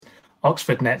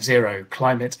Oxford Net Zero,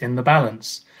 Climate in the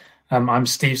Balance. I'm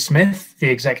Steve Smith, the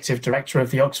Executive Director of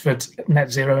the Oxford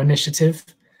Net Zero Initiative.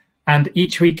 And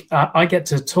each week I get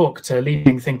to talk to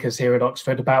leading thinkers here at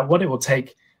Oxford about what it will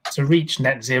take to reach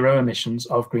net zero emissions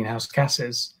of greenhouse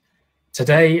gases.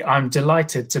 Today, I'm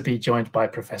delighted to be joined by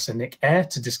Professor Nick Eyre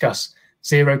to discuss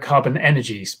zero carbon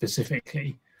energy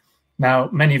specifically. Now,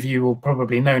 many of you will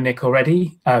probably know Nick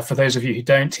already. For those of you who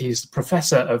don't, he's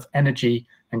Professor of Energy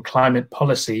and Climate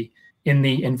Policy in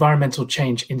the Environmental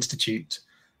Change Institute,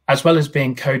 as well as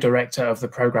being co-director of the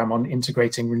programme on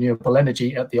integrating renewable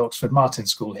energy at the Oxford Martin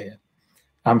School here.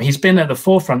 He's been at the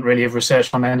forefront, really, of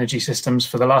research on energy systems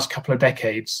for the last couple of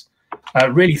decades,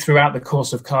 really throughout the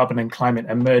course of carbon and climate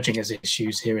emerging as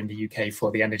issues here in the UK for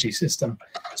the energy system.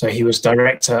 So he was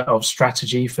Director of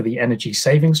Strategy for the Energy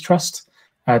Savings Trust,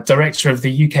 Director of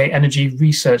the UK Energy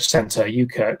Research Centre,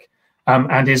 UKERC,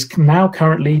 and is now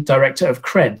currently Director of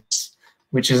CREDS,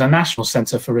 which is a national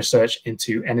centre for research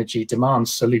into energy demand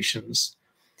solutions.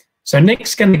 So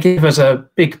Nick's going to give us a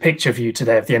big picture view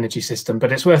today of the energy system,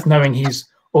 but it's worth knowing he's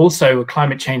also a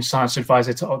climate change science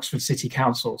advisor to Oxford City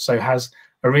Council, so has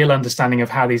a real understanding of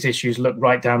how these issues look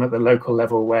right down at the local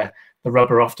level where the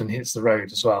rubber often hits the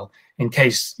road as well, in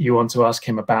case you want to ask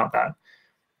him about that.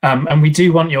 And we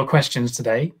do want your questions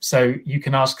today, so you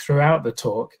can ask throughout the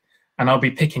talk, and I'll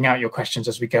be picking out your questions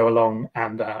as we go along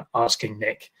and asking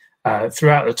Nick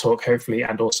throughout the talk, hopefully,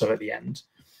 and also at the end.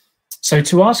 So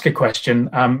to ask a question,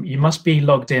 you must be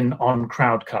logged in on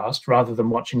Crowdcast rather than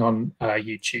watching on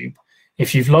YouTube.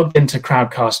 If you've logged into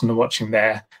Crowdcast and are watching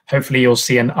there, hopefully you'll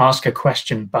see an Ask a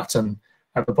Question button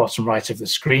at the bottom right of the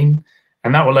screen,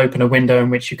 and that will open a window in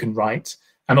which you can write.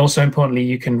 And also importantly,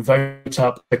 you can vote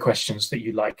up the questions that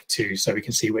you like too, so we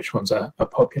can see which ones are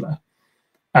popular.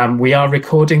 We are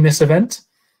recording this event,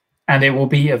 and it will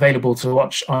be available to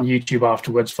watch on YouTube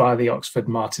afterwards via the Oxford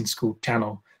Martin School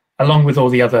channel, along with all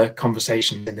the other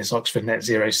conversations in this Oxford Net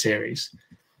Zero series.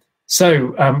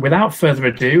 So without further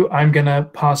ado, I'm going to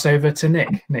pass over to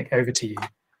Nick. Nick, over to you.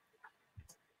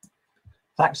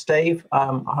 Thanks, Steve.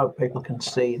 I hope people can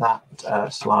see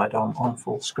that slide on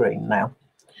full screen now.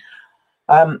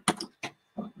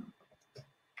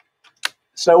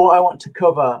 So what I want to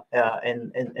cover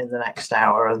in the next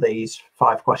hour are these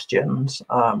 5 questions.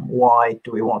 Why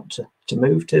do we want to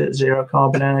move to zero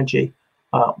carbon energy?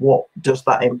 What does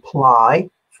that imply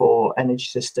for energy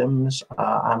systems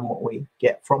and what we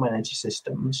get from energy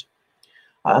systems?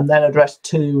 And then address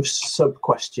 2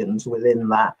 sub-questions within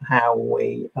that, how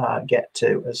we get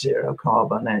to a zero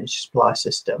carbon energy supply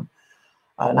system.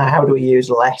 Now, how do we use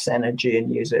less energy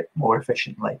and use it more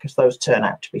efficiently? Because those turn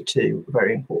out to be 2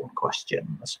 very important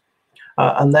questions.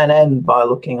 And then end by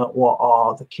looking at what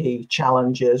are the key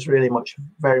challenges, really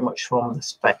very much from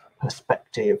the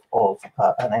perspective of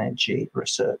an energy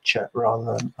researcher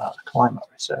rather than a climate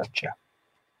researcher.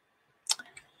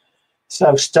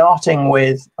 So starting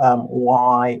with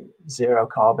why zero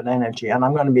carbon energy, and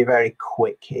I'm going to be very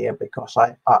quick here because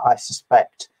I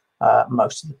suspect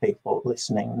most of the people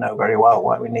listening know very well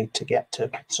why we need to get to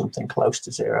something close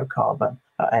to zero carbon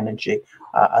energy,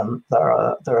 and there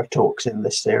are talks in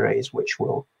this series which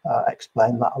will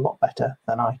explain that a lot better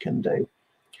than I can do.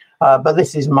 But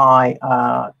this is my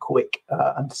quick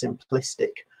and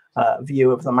simplistic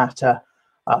view of the matter,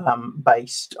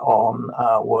 based on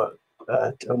work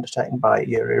undertaken by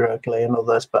Yuri Rugli and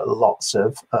others, but lots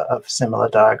of similar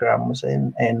diagrams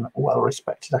in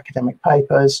well-respected academic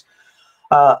papers.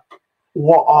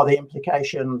 What are the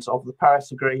implications of the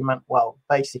Paris Agreement? Well,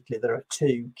 basically, there are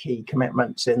 2 key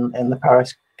commitments in the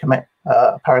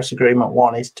Paris Agreement.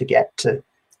 One is to get to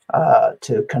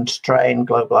constrain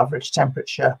global average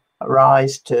temperature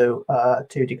rise to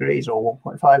 2 degrees or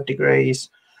 1.5 degrees.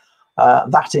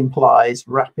 That implies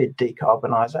rapid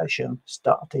decarbonisation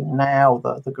starting now.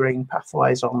 The green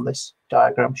pathways on this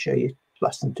diagram show you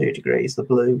less than 2 degrees, the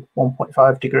blue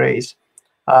 1.5 degrees.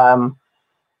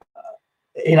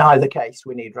 In either case,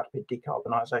 we need rapid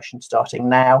decarbonisation starting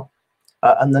now.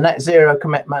 And the net zero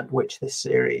commitment, which this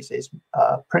series is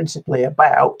principally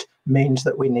about, means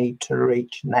that we need to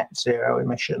reach net zero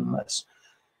emissions.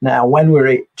 Now, when we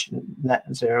reach net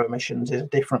zero emissions is a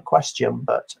different question,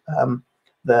 but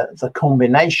the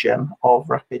combination of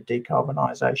rapid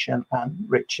decarbonisation and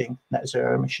reaching net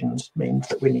zero emissions means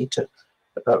that we need to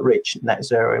reach net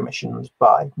zero emissions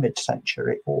by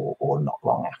mid-century or not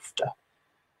long after.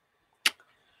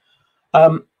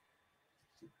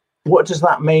 What does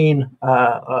that mean?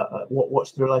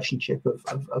 What's the relationship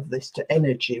of this to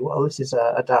energy? Well, this is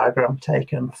a diagram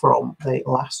taken from the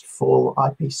last full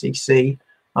IPCC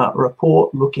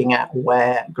report looking at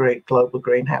where global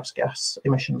greenhouse gas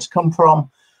emissions come from.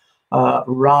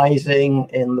 rising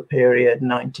in the period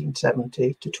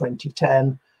 1970 to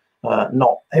 2010.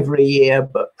 Not every year,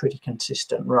 but pretty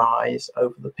consistent rise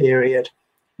over the period.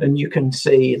 And you can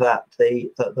see that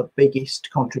the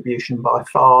biggest contribution by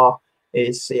far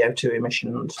is CO2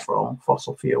 emissions from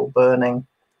fossil fuel burning.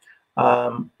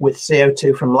 With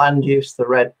CO2 from land use, the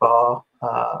red bar,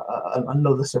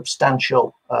 another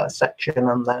substantial section,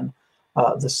 and then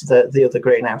the other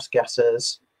greenhouse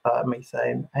gases,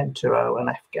 methane, N2O, and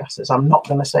F gases. I'm not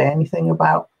going to say anything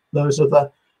about those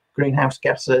other greenhouse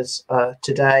gases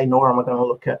today, nor am I going to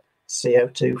look at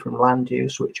CO2 from land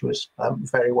use, which was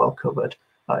very well covered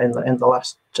in the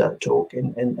last talk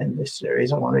in this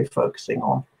series. I'm going to be focusing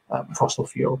on fossil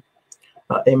fuel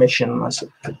emissions.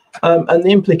 And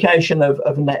the implication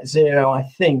of net zero, I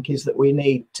think, is that we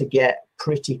need to get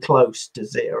pretty close to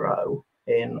zero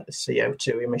in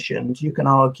CO2 emissions. You can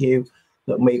argue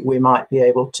that we might be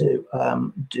able to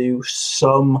do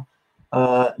some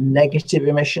negative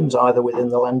emissions, either within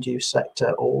the land use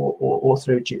sector or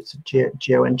through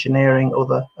geoengineering,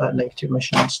 other negative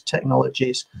emissions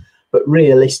technologies. But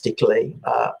realistically,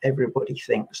 everybody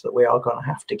thinks that we are going to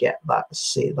have to get that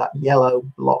yellow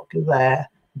block there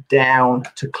down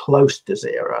to close to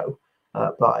zero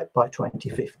by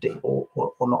 2050 or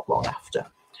not long after.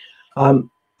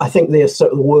 I think the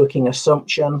sort of working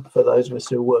assumption for those of us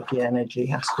who work in energy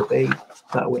has to be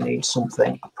that we need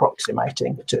something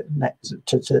approximating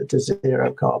to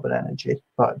zero carbon energy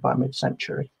by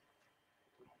mid-century.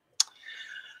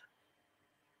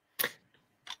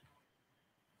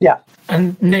 Yeah.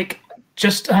 And Nick,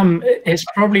 just it's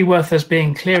probably worth us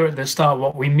being clear at the start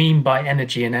what we mean by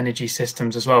energy and energy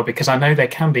systems as well, because I know there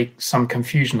can be some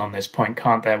confusion on this point,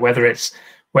 can't there? Whether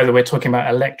we're talking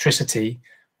about electricity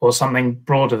or something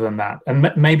broader than that.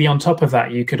 And maybe on top of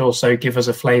that, you could also give us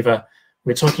a flavour.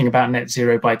 We're talking about net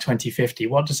zero by 2050.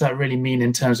 What does that really mean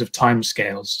in terms of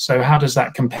timescales? So how does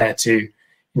that compare to,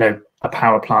 a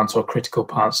power plant or critical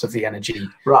parts of the energy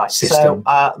system?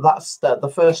 So that's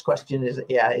the first question is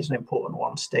an important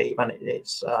one, Steve, and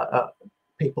it's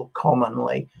people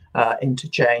commonly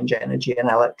interchange energy and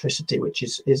electricity, which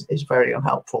is very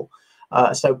unhelpful.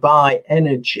 So by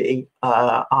energy,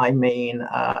 I mean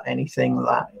anything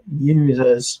that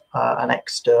uses an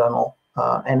external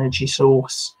energy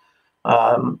source.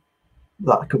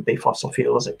 That could be fossil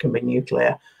fuels, it can be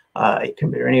nuclear, it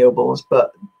can be renewables,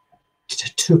 but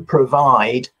to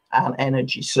provide an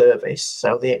energy service.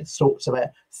 So the sorts of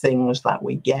things that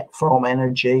we get from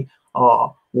energy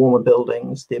are warmer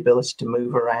buildings, the ability to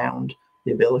move around,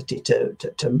 the ability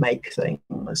to make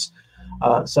things.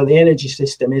 So the energy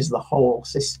system is the whole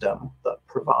system that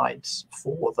provides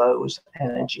for those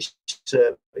energy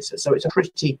services. So it's a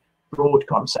pretty broad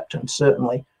concept, and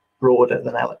certainly broader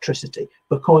than electricity,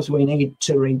 because we need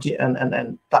to reduce,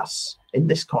 and that's, in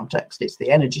this context, it's the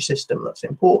energy system that's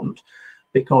important,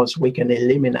 because we can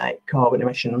eliminate carbon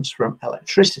emissions from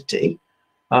electricity,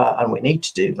 and we need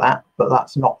to do that, but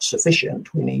that's not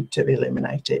sufficient. We need to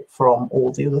eliminate it from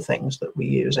all the other things that we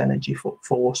use energy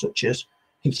for such as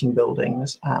heating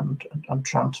buildings and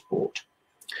transport.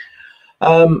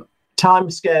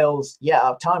 Timescales,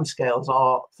 timescales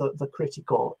are the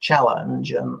critical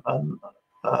challenge, and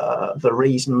the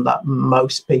reason that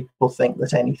most people think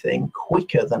that anything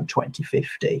quicker than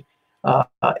 2050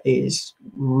 is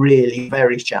really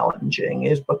very challenging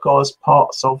is because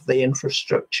parts of the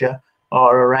infrastructure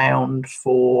are around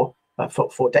for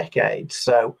decades.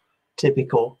 So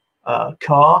typical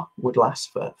car would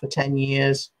last for 10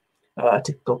 years,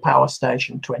 typical power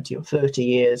station 20 or 30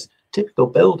 years, typical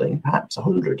building perhaps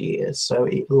 100 years, so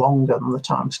longer than the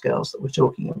timescales that we're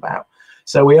talking about.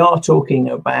 So we are talking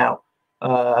about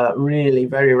really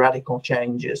very radical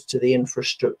changes to the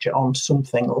infrastructure on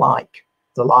something like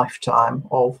the lifetime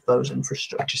of those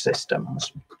infrastructure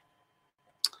systems.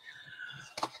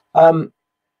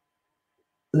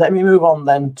 Let me move on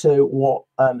then to what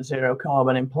zero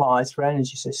carbon implies for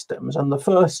energy systems. And the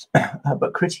first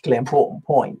but critically important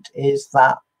point is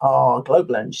that our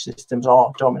global energy systems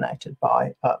are dominated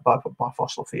by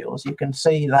fossil fuels. You can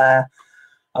see there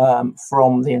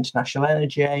from the International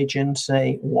Energy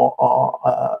Agency what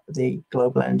the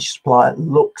global energy supply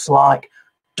looks like,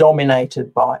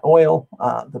 dominated by oil,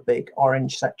 the big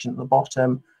orange section at the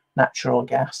bottom, natural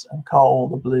gas and coal,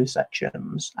 the blue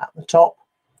sections at the top.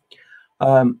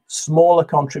 Smaller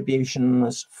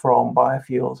contributions from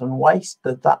biofuels and waste.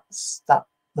 The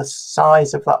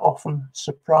size of that often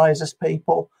surprises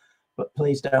people, but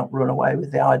please don't run away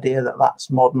with the idea that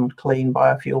that's modern clean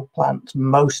biofuel plants.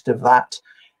 Most of that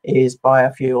is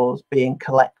biofuels being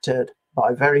collected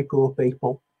by very poor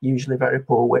people, usually very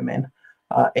poor women,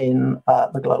 in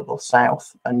the global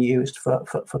south and used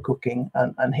for cooking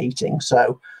and heating.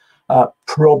 So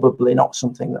probably not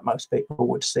something that most people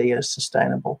would see as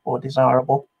sustainable or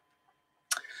desirable.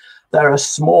 There are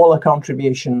smaller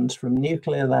contributions from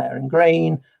nuclear there in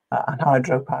green and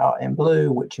hydropower in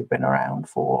blue, which have been around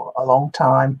for a long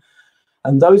time.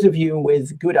 And those of you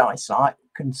with good eyesight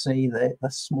can see the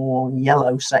small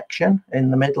yellow section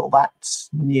in the middle. That's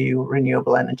new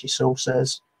renewable energy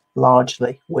sources,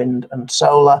 largely wind and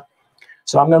solar.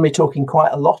 So I'm going to be talking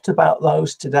quite a lot about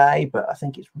those today, but I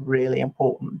think it's really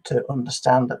important to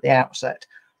understand at the outset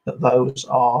that those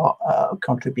are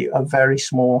contribute a very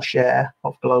small share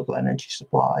of global energy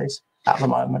supplies at the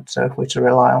moment. So if we're to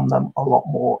rely on them a lot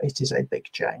more, it is a big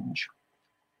change.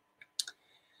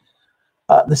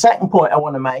 The second point I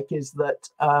want to make is that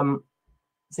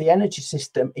the energy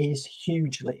system is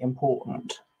hugely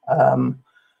important.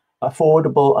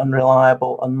 Affordable and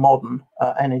reliable and modern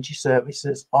energy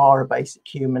services are a basic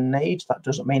human need. That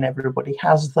doesn't mean everybody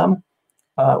has them.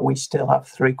 We still have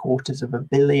 750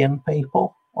 million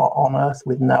people on Earth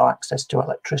with no access to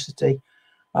electricity,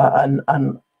 and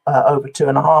over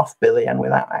 2.5 billion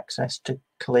without access to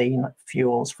clean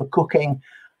fuels for cooking.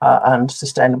 And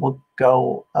Sustainable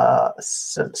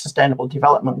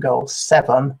Development Goal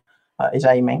 7 is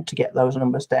aiming to get those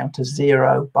numbers down to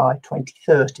 0 by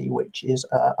 2030, which is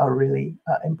a really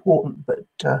important but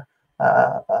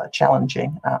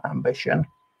challenging ambition.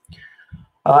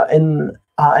 In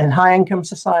high-income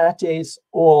societies,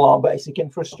 all our basic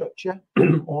infrastructure,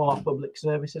 all our public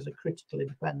services are critically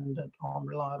dependent on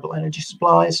reliable energy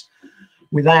supplies.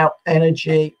 Without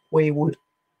energy, we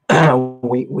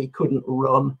couldn't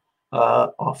run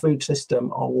our food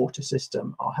system, our water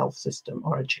system, our health system,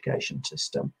 our education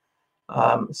system.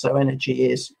 So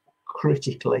energy is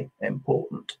critically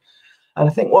important. And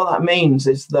I think what that means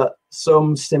is that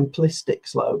some simplistic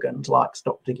slogans like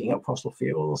stop digging up fossil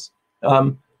fuels,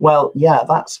 well, yeah,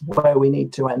 that's where we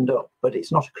need to end up, but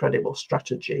it's not a credible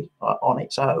strategy on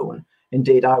its own.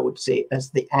 Indeed, I would see it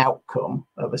as the outcome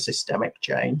of a systemic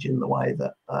change in the way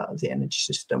that the energy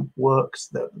system works,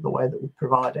 the way that we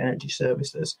provide energy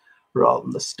services, rather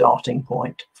than the starting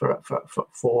point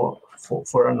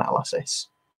for analysis.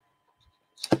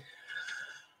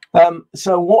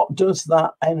 So what does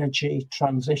that energy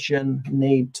transition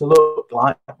need to look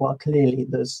like? Well, clearly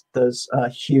there's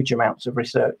huge amounts of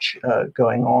research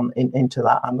going on into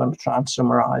that. I'm going to try and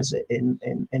summarize it in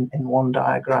one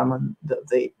diagram, and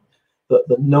the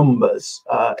numbers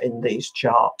in these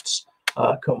charts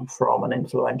come from an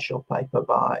influential paper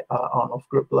by Arnulf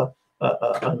Grubler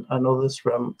and others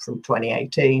from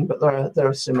 2018, but there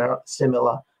are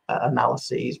similar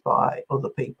analyses by other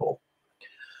people.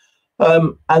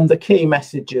 And the key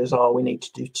messages are we need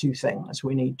to do two things.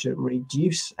 We need to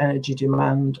reduce energy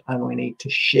demand, and we need to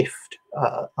shift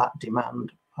that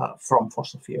demand from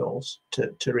fossil fuels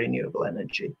to renewable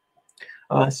energy.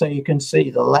 So you can see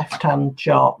the left-hand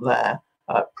chart there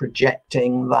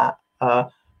projecting that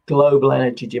global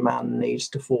energy demand needs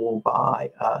to fall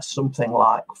by something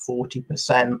like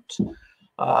 40%.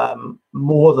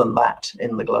 More than that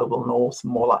in the global north,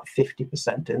 more like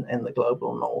 50% in the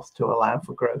global north, to allow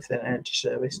for growth in energy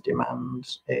service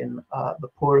demands in the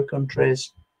poorer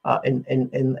countries in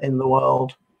the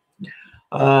world.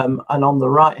 And on the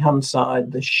right hand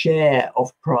side, the share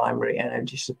of primary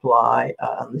energy supply,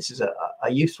 and this is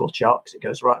a useful chart because it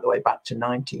goes right the way back to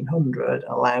 1900,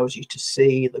 allows you to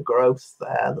see the growth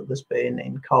there that there's been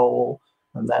in coal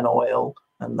and then oil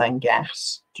and then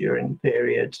gas during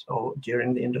periods or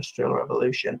during the Industrial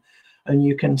Revolution. And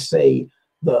you can see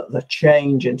the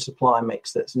change in supply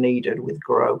mix that's needed with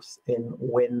growth in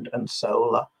wind and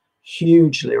solar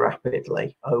hugely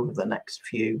rapidly over the next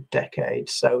few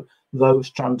decades. So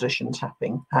those transitions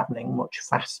happening much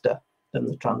faster than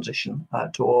the transition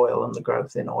to oil and the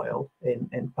growth in oil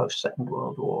in post-Second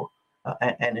World War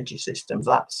energy systems.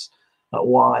 That's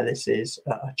why this is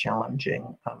a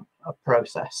challenging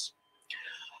process.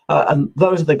 And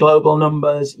those are the global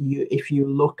numbers. If you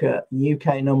look at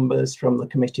UK numbers from the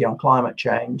Committee on Climate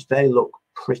Change, they look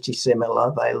pretty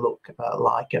similar. They look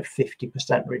like a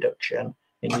 50% reduction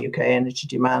in UK energy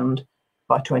demand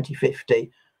by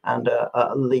 2050 and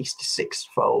at least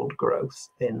six-fold growth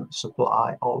in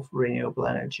supply of renewable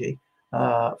energy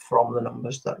from the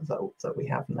numbers that we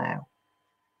have now.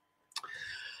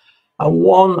 And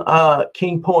one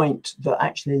key point that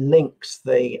actually links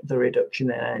the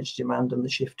reduction in energy demand and the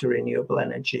shift to renewable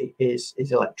energy is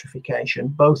electrification.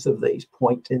 Both of these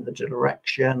point in the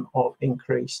direction of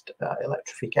increased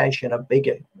electrification, a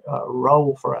bigger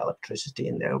role for electricity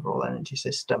in the overall energy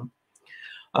system.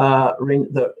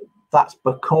 The That's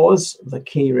because the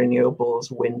key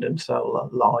renewables, wind and solar,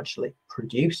 largely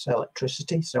produce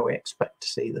electricity. So we expect to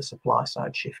see the supply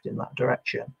side shift in that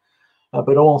direction.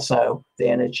 But also the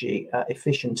energy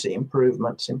efficiency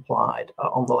improvements implied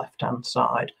on the left-hand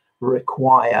side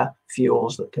require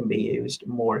fuels that can be used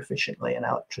more efficiently, and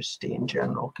electricity in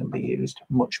general can be used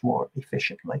much more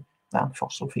efficiently than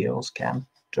fossil fuels can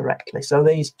directly. So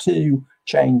these two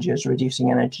changes,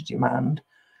 reducing energy demand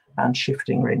and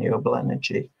shifting renewable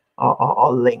energy,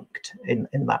 are linked in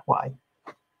that way.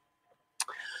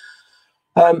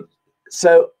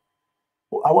 So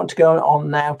I want to go on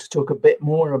now to talk a bit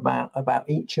more about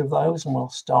each of those, and we'll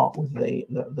start with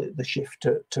the shift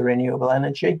to renewable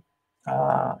energy.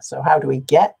 So how do we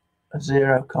get a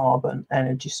zero carbon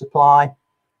energy supply?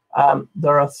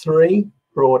 There are three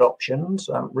broad options: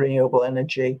 renewable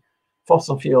energy,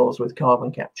 fossil fuels with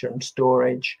carbon capture and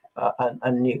storage,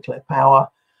 and nuclear power.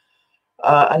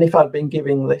 And if I'd been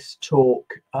giving this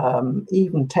talk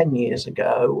even 10 years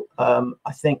ago,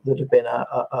 I think there'd have been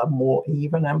a more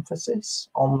even emphasis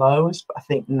on those. But I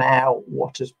think now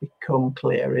what has become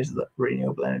clear is that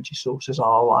renewable energy sources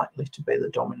are likely to be the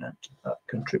dominant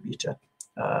contributor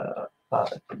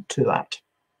to that.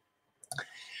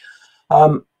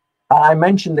 I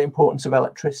mentioned the importance of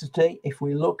electricity. If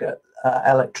we look at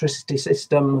electricity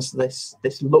systems, this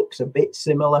looks a bit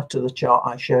similar to the chart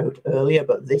I showed earlier,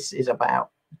 but this is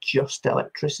about just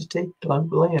electricity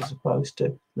globally as opposed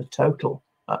to the total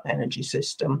energy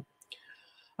system.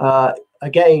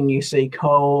 Again, you see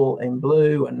coal in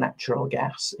blue and natural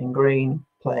gas in green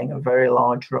playing a very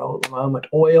large role at the moment.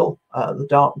 Oil, the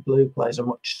dark blue, plays a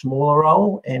much smaller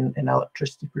role in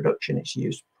electricity production. It's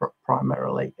used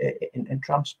primarily in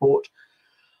transport.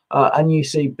 And you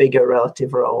see bigger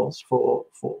relative roles for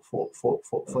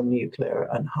nuclear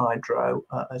and hydro,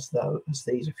 as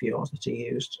these are fuels that are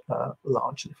used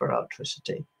largely for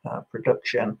electricity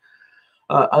production.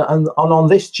 And on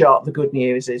this chart, the good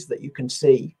news is that you can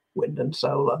see wind and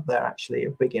solar. They're actually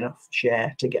a big enough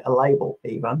share to get a label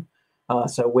even.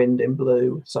 So wind in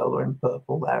blue, solar in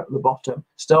purple there at the bottom,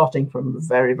 starting from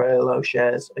very, very low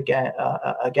shares again,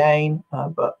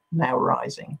 but now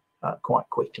rising quite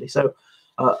quickly. So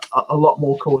a lot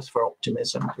more cause for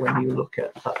optimism when you look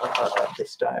at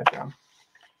this diagram.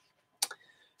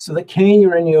 So the key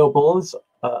renewables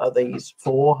are these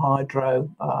four. Hydro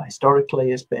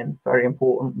historically has been very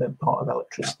important, been part of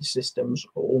electricity systems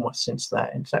almost since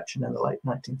their inception in the late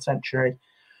 19th century.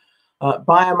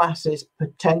 Biomass is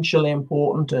potentially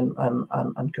important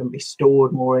and can be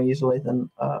stored more easily than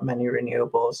many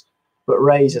renewables, but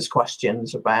raises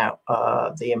questions about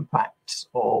the impacts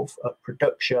of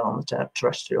production on the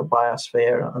terrestrial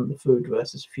biosphere and the food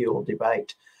versus fuel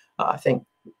debate. I think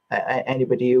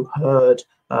anybody who heard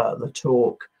the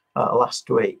talk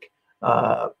last week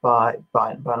by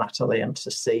Natalie and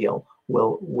Cecile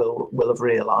will have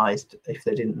realised, if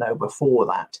they didn't know before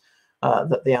that,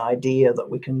 that the idea that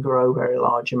we can grow very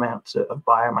large amounts of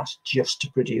biomass just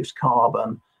to produce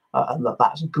carbon and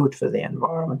that's good for the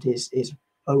environment is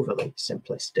overly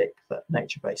simplistic, that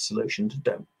nature-based solutions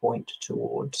don't point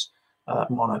towards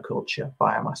monoculture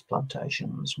biomass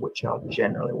plantations, which are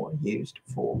generally what are used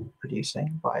for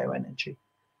producing bioenergy.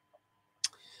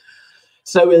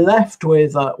 So we're left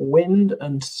with wind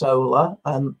and solar,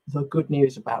 and the good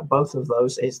news about both of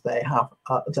those is they have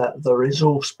the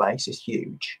resource base is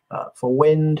huge. For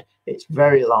wind, it's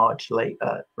very largely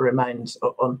remains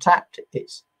untapped.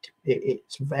 It's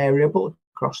variable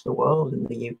across the world. In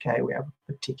the UK, we have a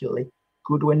particularly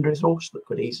good wind resource that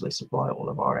could easily supply all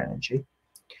of our energy.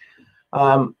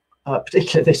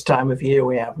 Particularly this time of year,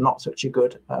 we have not such a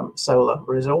good solar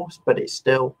resource, but it's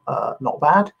still not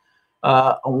bad.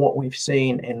 And what we've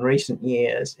seen in recent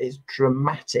years is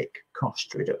dramatic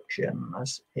cost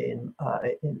reductions in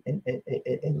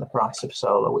the price of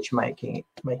solar, which making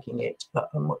it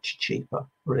a much cheaper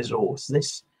resource.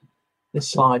 This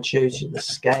slide shows you the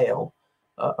scale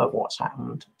of what's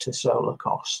happened to solar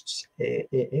costs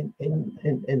in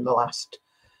the last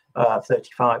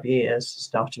 35 years,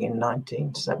 starting in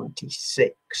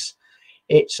 1976.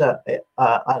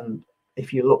 And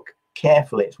if you look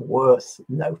carefully, it's worth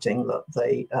noting that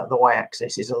the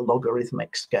y-axis is a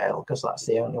logarithmic scale, because that's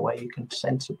the only way you can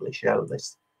sensibly show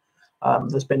this.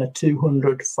 There's been a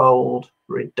 200-fold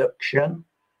reduction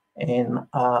in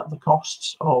the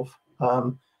costs of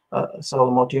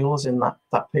solar modules in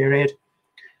that period.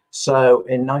 So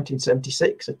in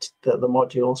 1976, the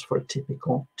modules for a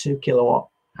typical 2-kilowatt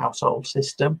household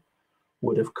system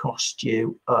would have cost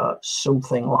you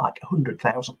something like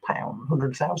 £100,000,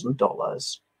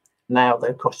 $100,000. Now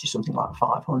they'll cost you something like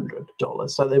 $500.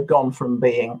 So they've gone from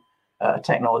being a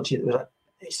technology that was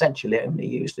essentially only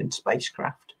used in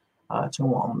spacecraft, to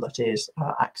one that is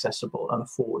accessible and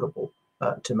affordable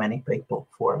to many people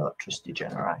for electricity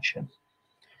generation.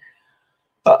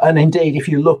 And indeed, if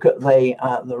you look at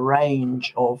the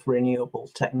range of renewable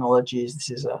technologies, this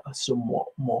is a somewhat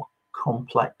more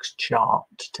complex chart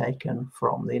taken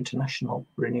from the International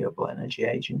Renewable Energy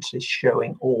Agency,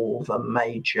 showing all the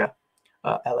major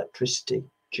electricity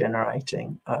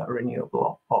generating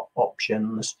renewable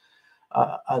options,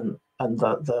 and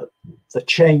the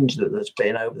change that there's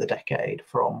been over the decade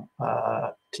from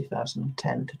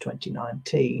 2010 to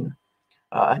 2019.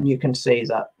 And you can see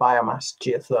that biomass,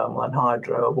 geothermal and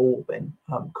hydro have all been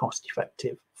cost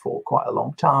effective for quite a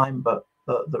long time, but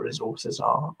the resources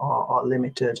are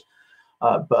limited.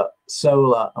 But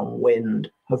solar and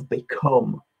wind have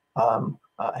become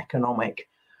economic,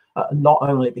 not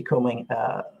only becoming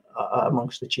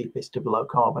amongst the cheapest of low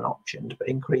carbon options, but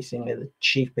increasingly the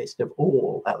cheapest of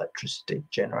all electricity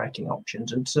generating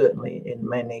options, and certainly in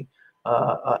many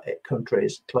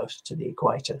countries closer to the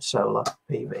equator, solar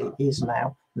PV is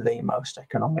now the most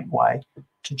economic way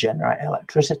to generate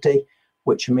electricity,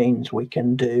 which means we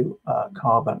can do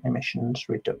carbon emissions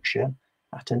reduction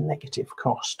at a negative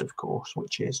cost, of course,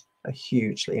 which is a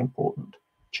hugely important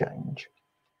change.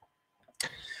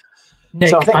 Nick,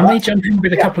 so I may jump in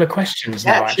with a couple of questions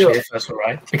now, actually, if that's all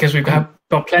right, because we've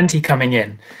got plenty coming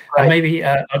in. Right. And maybe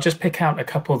I'll just pick out a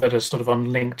couple that are sort of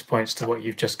on linked points to what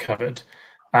you've just covered.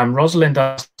 Rosalind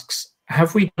asks,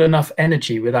 have we got enough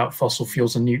energy without fossil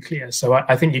fuels and nuclear? So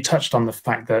I think you touched on the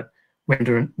fact that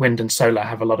wind and solar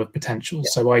have a lot of potential. Yeah.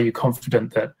 So are you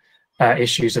confident that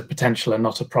issues of potential are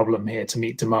not a problem here to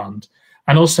meet demand?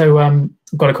 And also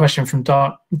got a question from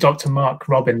Dr. Mark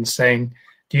Robbins saying,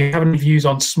 do you have any views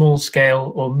on small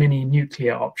scale or mini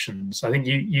nuclear options? I think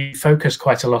you focus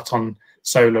quite a lot on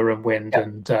solar and wind,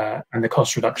 yeah, and the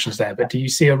cost reductions there, but do you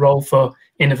see a role for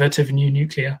innovative new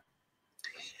nuclear?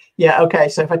 Yeah, okay,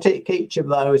 so if I take each of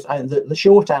those, and the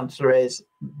short answer is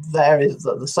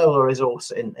the solar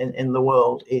resource in the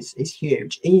world is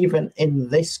huge. Even in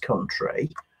this country,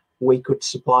 we could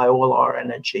supply all our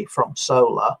energy from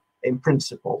solar in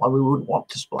principle, and we wouldn't want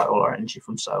to supply all our energy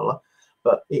from solar,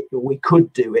 but we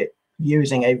could do it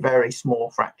using a very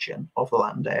small fraction of the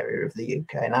land area of the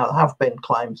UK. Now, there have been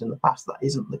claims in the past that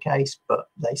isn't the case, but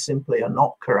they simply are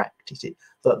not correct.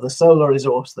 That the solar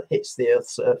resource that hits the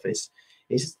Earth's surface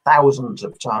is thousands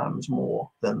of times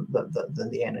more than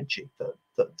the energy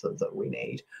that we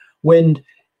need. Wind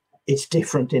is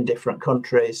different in different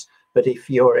countries, but if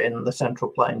you're in the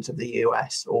central plains of the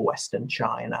US or Western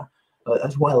China,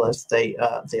 as well as the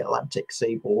Atlantic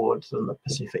seaboards and the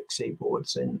Pacific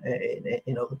seaboards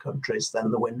in other countries,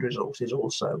 then the wind resource is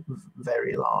also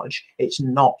very large. It's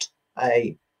not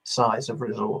a size of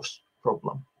resource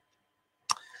problem.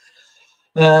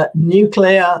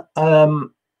 Nuclear,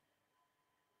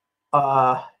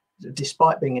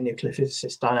 despite being a nuclear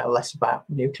physicist, I know less about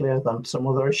nuclear than some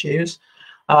other issues.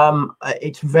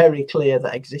 It's very clear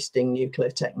that existing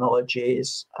nuclear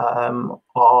technologies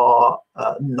are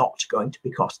not going to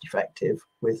be cost effective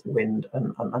with wind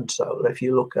and solar. If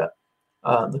you look at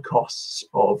the costs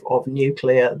of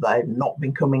nuclear, they've not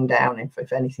been coming down.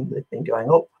 If anything, they've been going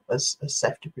up as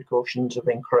safety precautions have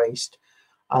increased,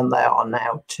 and they are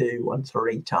now 2 and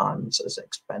 3 times as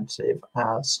expensive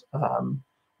as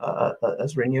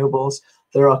renewables.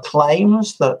 There are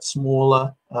claims that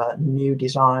smaller new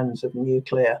designs of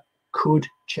nuclear could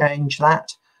change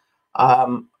that,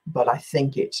 but I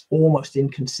think it's almost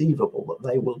inconceivable that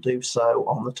they will do so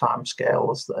on the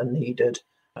timescales that are needed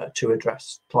to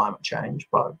address climate change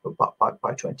by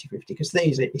 2050, because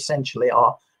these essentially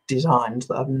are designs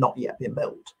that have not yet been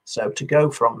built. So to go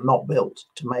from not built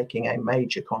to making a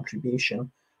major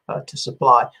contribution to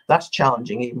supply, that's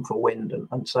challenging even for wind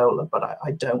and solar, but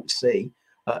I don't see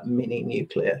mini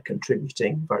nuclear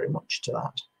contributing very much to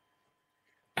that.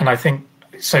 And I think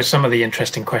so some of the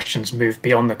interesting questions move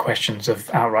beyond the questions of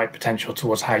outright potential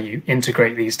towards how you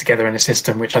integrate these together in a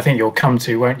system, which I think you'll come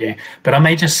to, won't you? But I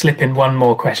may just slip in one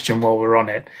more question while we're on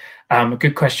it. A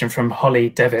good question from Holly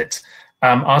Devitt,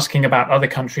 asking about other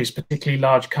countries, particularly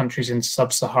large countries in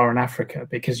sub-Saharan Africa,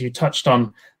 because you touched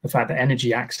on the fact that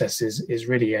energy access is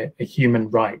really a human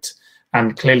right.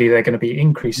 And clearly there are going to be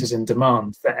increases in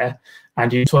demand there.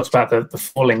 And you talked about the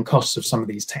falling costs of some of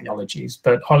these technologies.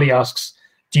 But Holly asks,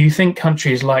 do you think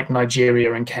countries like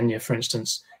Nigeria and Kenya, for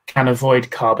instance, can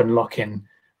avoid carbon lock-in,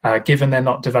 given they're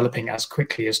not developing as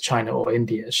quickly as China or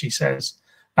India, she says?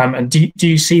 And do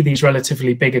you see these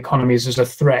relatively big economies as a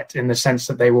threat in the sense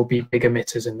that they will be big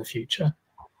emitters in the future?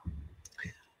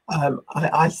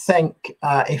 I think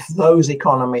if those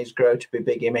economies grow to be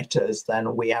big emitters,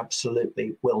 then we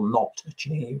absolutely will not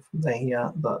achieve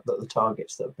the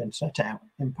targets that have been set out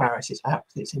in Paris.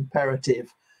 It's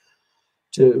imperative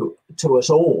to us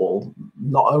all,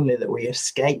 not only that we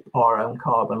escape our own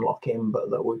carbon lock-in, but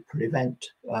that we prevent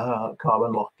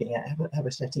carbon locking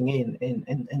ever setting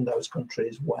in those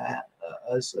countries where,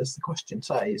 as the question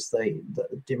says, the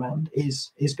demand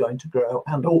is going to grow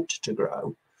and ought to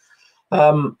grow.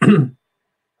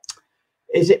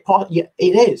 Is it possible? Yeah,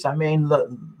 it is. I mean,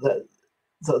 the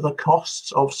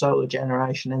costs of solar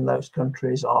generation in those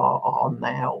countries are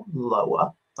now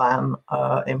lower than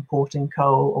importing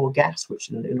coal or gas,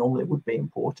 which normally would be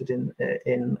imported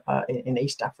in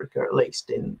East Africa, at least,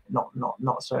 in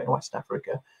not so in West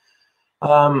Africa.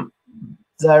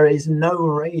 There is no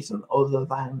reason other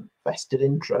than vested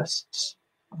interests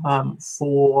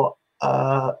for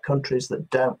countries that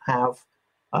don't have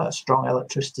strong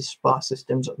electricity supply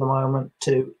systems at the moment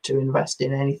to invest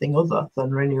in anything other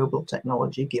than renewable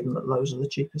technology, given that those are the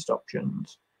cheapest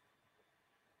options.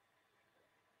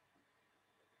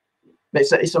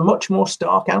 It's a much more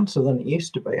stark answer than it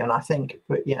used to be, and I think,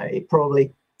 but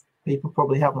people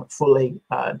probably haven't fully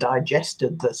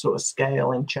digested the sort of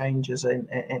scale and changes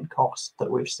in cost that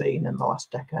we've seen in the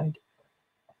last decade.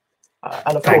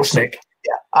 And of Thanks, course, Nick.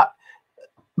 Yeah,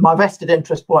 my vested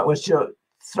interest point was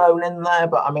thrown in there,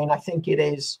 but I mean, I think it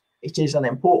is an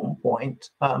important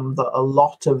point that a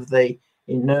lot of the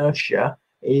inertia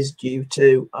is due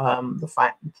to the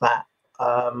fact that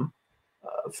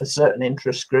for certain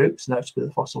interest groups, notably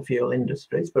the fossil fuel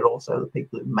industries, but also the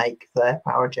people who make their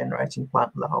power generating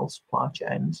plant and the whole supply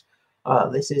chains,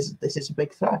 this is a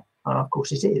big threat, and of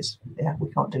course it is. Yeah,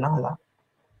 we can't deny that.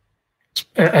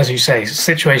 As you say, a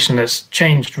situation that's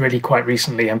changed really quite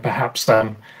recently, and perhaps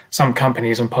some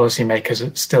companies and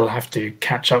policymakers still have to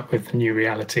catch up with the new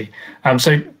reality.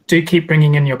 So do keep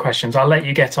bringing in your questions. I'll let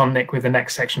you get on, Nick, with the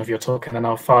next section of your talk, and then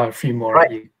I'll fire a few more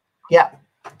at you. Yeah.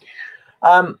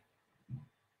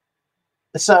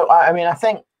 So, I mean, I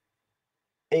think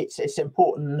it's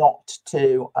important not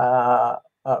to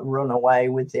run away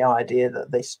with the idea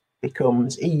that this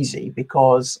becomes easy,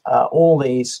 because all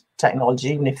these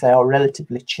technologies, even if they are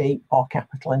relatively cheap, are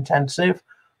capital intensive,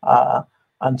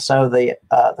 and so the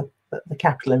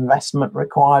capital investment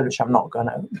required, which I'm not going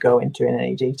to go into in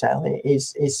any detail here,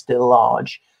 is still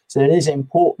large. So it is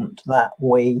important that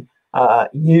we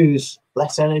use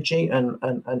less energy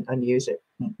and use it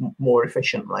more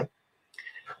efficiently.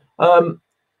 And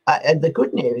the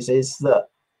good news is that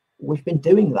we've been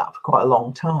doing that for quite a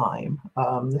long time.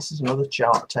 This is another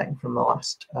chart taken from the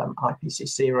last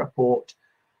IPCC report,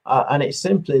 and it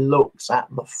simply looks at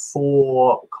the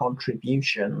 4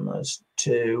 contributions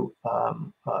to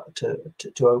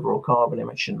overall carbon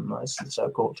emissions, the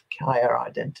so-called Kaya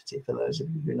identity, for those of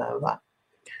you who know that.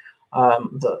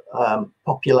 The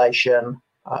population,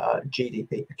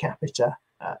 GDP per capita,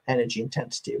 energy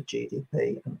intensity of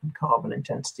GDP, and carbon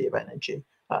intensity of energy.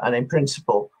 And in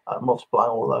principle,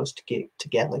 multiplying all those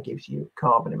together gives you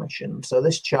carbon emissions. So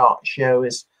this chart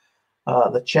shows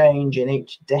the change in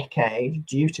each decade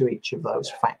due to each of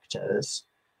those factors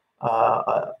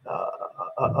over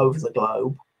the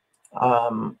globe.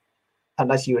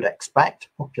 And as you would expect,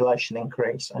 population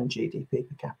increase and GDP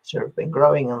per capita have been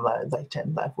growing, and they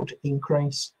tend therefore to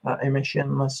increase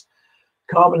emissions.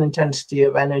 Carbon intensity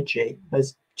of energy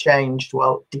has changed,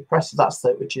 well,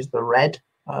 which is the red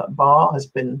bar, has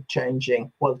been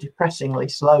changing, well, depressingly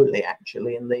slowly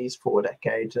actually in these 4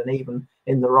 decades, and even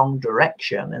in the wrong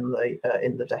direction in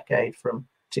the decade from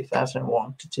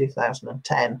 2001 to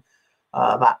 2010.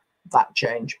 That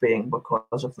change being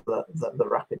because of the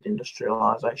rapid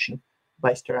industrialization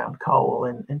based around coal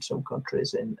in some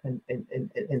countries in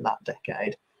that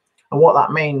decade. And what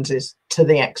that means is, to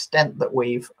the extent that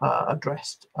we've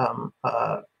addressed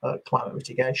climate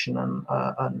mitigation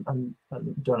and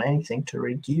done anything to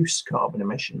reduce carbon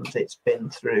emissions, it's been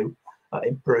through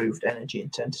improved energy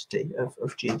intensity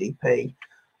of GDP,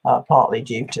 partly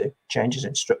due to changes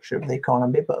in structure of the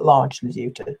economy, but largely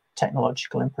due to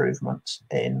technological improvements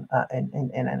in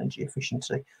energy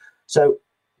efficiency. So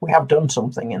we have done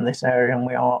something in this area, and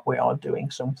we are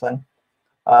doing something.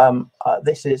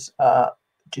 This is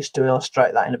just to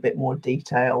illustrate that in a bit more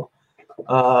detail,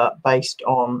 based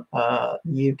on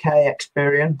UK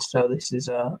experience. So this is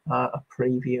a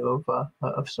preview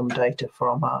of some data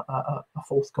from a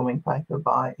forthcoming paper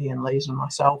by Ian Lees and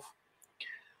myself.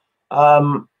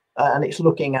 And it's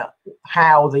looking at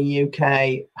how the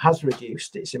UK has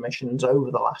reduced its emissions over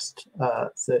the last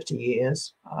 30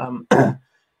 years.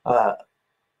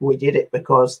 we did it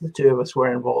because the two of us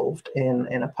were involved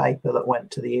in a paper that went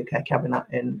to the UK Cabinet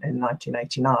in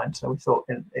 1989. So we thought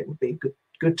it would be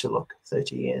good to look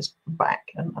 30 years back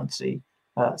and see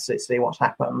what's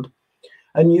happened.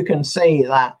 And you can see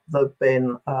that there have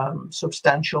been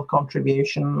substantial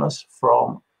contributions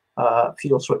from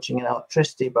fuel switching in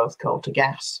electricity, both coal to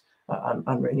gas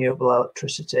and renewable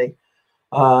electricity.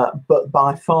 But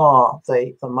by far,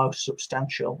 the most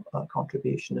substantial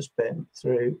contribution has been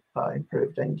through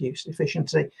improved end-use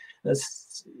efficiency.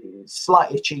 There's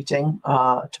slightly cheating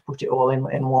to put it all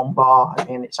in one bar. I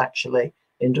mean, it's actually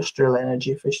industrial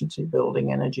energy efficiency,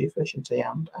 building energy efficiency,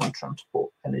 and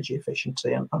transport energy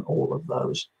efficiency, and all of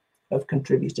those have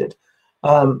contributed.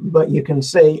 But you can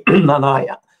see, and I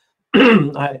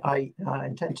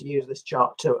intend to use this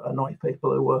chart to annoy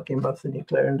people who work in both the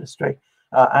nuclear industry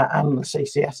and the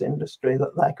CCS industry,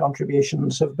 that their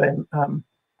contributions have been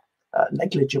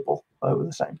negligible over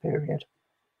the same period.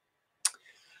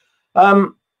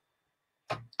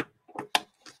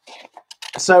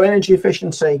 So energy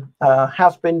efficiency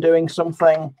has been doing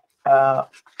something.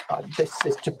 This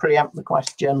is to preempt the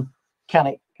question,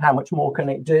 how much more can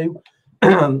it do?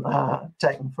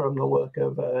 Taken from the work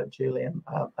of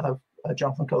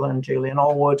Jonathan Cullen and Julian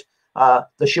Allwood.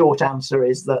 The short answer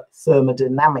is that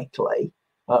thermodynamically,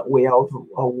 we are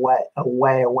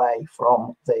way away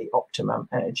from the optimum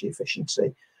energy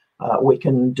efficiency. We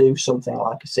can do something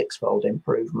like a 6-fold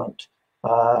improvement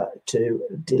to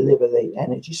deliver the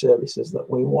energy services that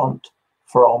we want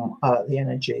from the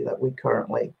energy that we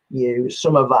currently use.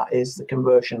 Some of that is the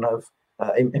conversion of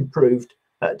improved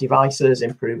devices,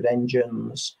 improved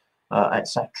engines,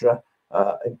 etc.,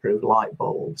 improved light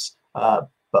bulbs.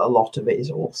 But a lot of it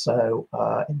is also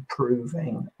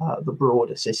improving the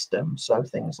broader system. So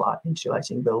things like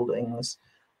insulating buildings,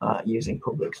 using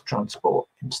public transport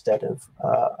instead of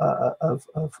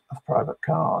private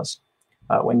cars.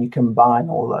 When you combine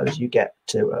all those, you get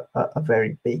to a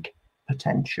very big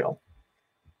potential.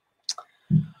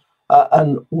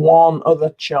 And one other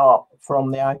chart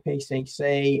from the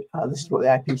IPCC. This is what the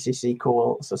IPCC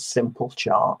calls a simple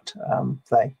chart.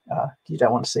 You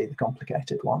don't want to see the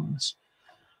complicated ones.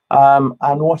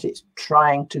 And what it's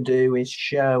trying to do is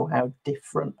show how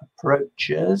different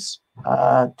approaches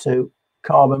to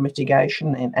carbon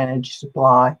mitigation in energy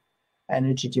supply,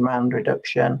 energy demand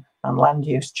reduction, and land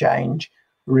use change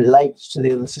relates to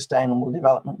the other sustainable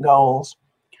development goals.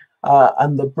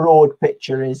 And the broad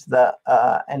picture is that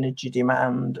energy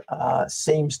demand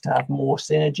seems to have more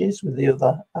synergies with the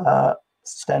other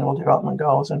sustainable development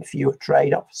goals and fewer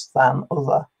trade-offs than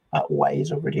other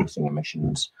ways of reducing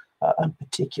emissions, and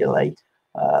particularly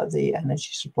the energy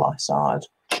supply side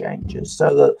changes.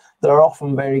 So that there are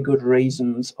often very good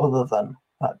reasons other than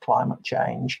climate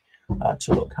change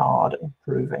to look hard at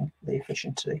improving the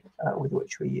efficiency with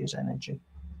which we use energy.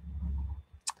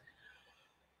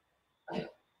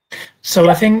 So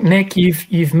I think, Nick,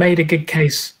 you've made a good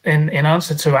case in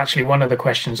answer to actually one of the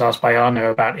questions asked by Arno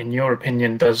about, in your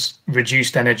opinion, does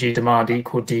reduced energy demand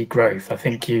equal degrowth? I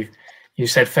think you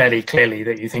said fairly clearly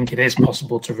that you think it is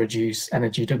possible to reduce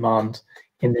energy demand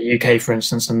in the UK, for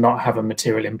instance, and not have a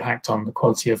material impact on the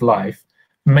quality of life.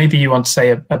 Maybe you want to say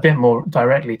a bit more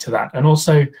directly to that. And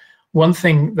also, one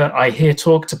thing that I hear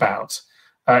talked about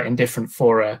in different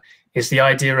fora is the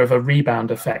idea of a rebound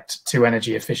effect to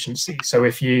energy efficiency. So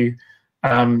if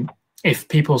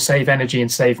people save energy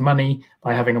and save money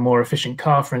by having a more efficient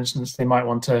car, for instance, they might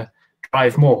want to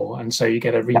drive more, and so you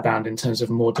get a rebound in terms of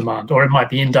more demand. Or it might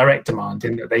be indirect demand,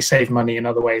 in that they save money in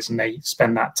other ways and they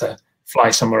spend that to fly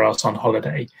somewhere else on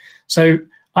holiday. So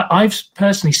I've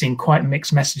personally seen quite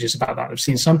mixed messages about that. I've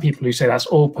seen some people who say that's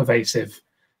all pervasive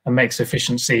and makes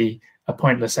efficiency a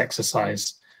pointless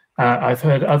exercise. I've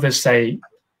heard others say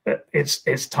that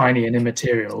it's tiny and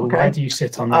immaterial. Okay. Where do you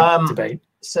sit on that debate?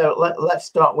 So let's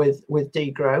start with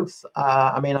degrowth.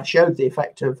 I mean, I showed the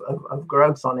effect of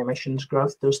growth on emissions.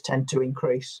 Growth does tend to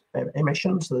increase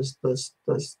emissions.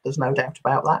 There's no doubt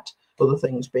about that. Other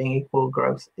things being equal,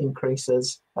 growth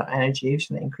increases energy use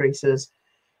and increases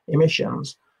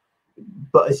emissions.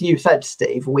 But as you said,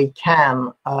 Steve, we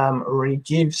can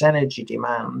reduce energy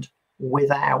demand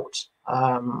without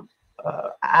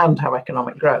and have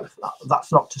economic growth.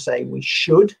 That's not to say we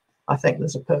should. I think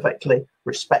there's a perfectly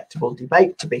respectable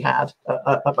debate to be had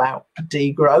about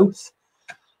degrowth,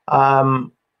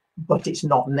 but it's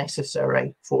not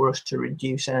necessary for us to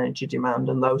reduce energy demand.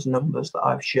 And those numbers that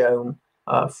I've shown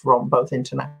from both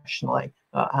internationally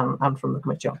and from the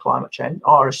Committee on Climate Change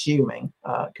are assuming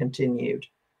continued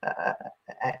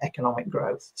economic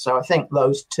growth. So I think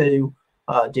those two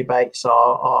debates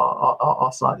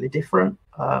are slightly different.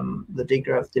 The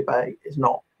degrowth debate is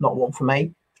not one for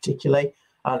me, particularly,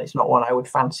 and it's not one I would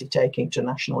fancy taking to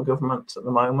national governments at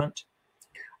the moment.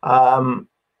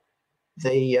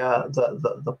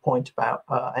 The point about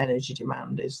energy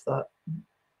demand is that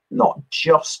not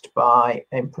just by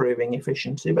improving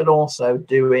efficiency, but also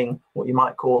doing what you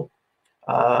might call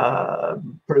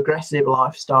progressive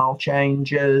lifestyle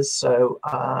changes, so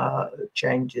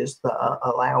changes that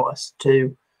allow us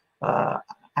to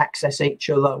access each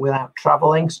other without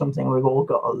traveling, something we've all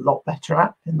got a lot better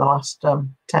at in the last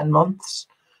 10 months.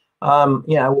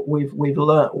 We've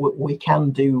learned we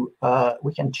can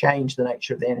change the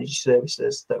nature of the energy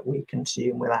services that we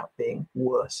consume without being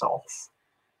worse off.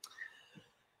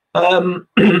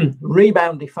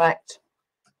 Rebound effect.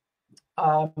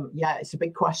 It's a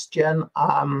big question.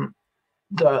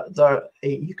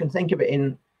 You can think of it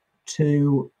in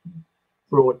two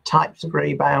broad types of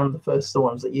rebound. The first, the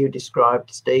ones that you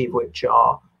described, Steve, which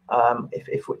are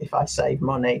if I save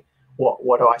money,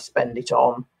 what do I spend it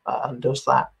on, and does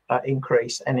that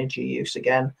increase energy use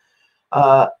again?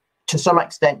 To some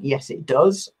extent, yes, it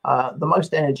does. The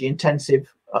most energy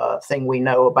intensive thing we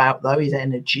know about, though, is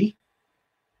energy.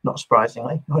 Not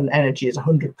surprisingly, energy is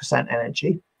 100%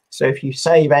 energy. So if you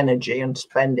save energy and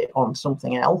spend it on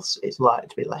something else, it's likely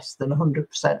to be less than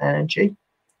 100% energy.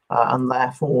 And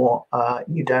therefore,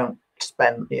 you don't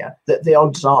spend, the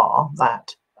odds are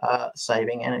that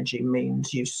saving energy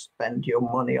means you spend your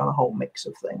money on a whole mix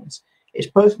of things. It's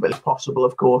perfectly possible,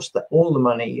 of course, that all the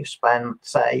money you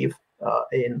save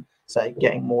in, say,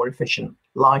 getting more efficient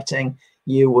lighting,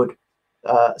 you would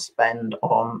spend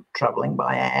on traveling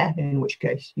by air, in which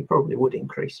case you probably would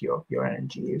increase your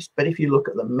energy use. But if you look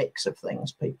at the mix of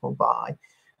things people buy,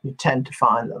 you tend to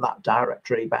find that direct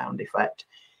rebound effect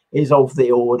is of the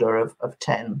order of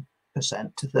 10% to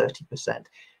 30%.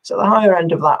 So the higher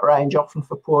end of that range, often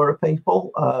for poorer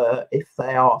people, if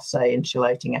they are, say,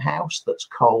 insulating a house that's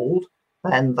cold,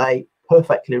 then they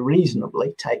perfectly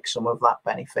reasonably take some of that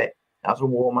benefit as a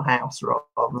warmer house rather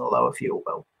than a lower fuel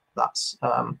bill. That's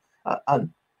and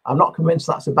I'm not convinced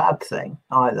that's a bad thing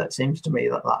either. It seems to me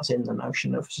that that's in the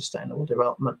notion of sustainable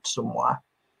development somewhere.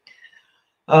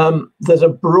 There's a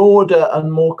broader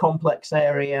and more complex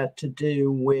area to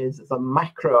do with the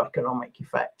macroeconomic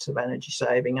effects of energy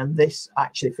saving, and this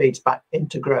actually feeds back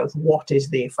into growth. What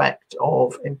is the effect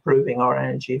of improving our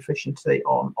energy efficiency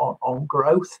on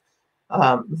growth?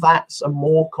 That's a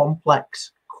more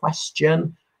complex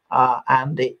question,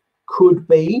 and it could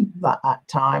be that at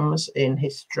times in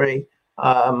history,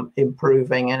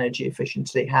 improving energy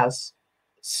efficiency has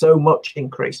so much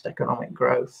increased economic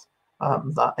growth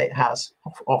that it has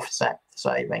offset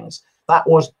savings. That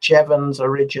was Jevons'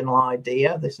 original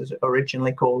idea. This is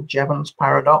originally called Jevons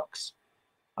paradox,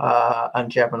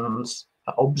 and Jevons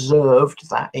observed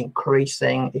that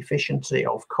increasing efficiency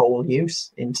of coal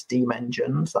use in steam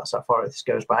engines, that's how far this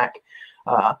goes back,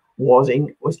 was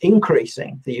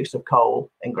increasing the use of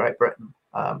coal in Great Britain.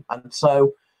 And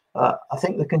so I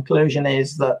think the conclusion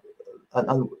is that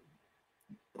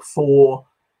for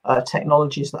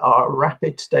technologies that are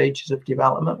rapid stages of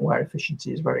development where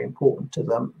efficiency is very important to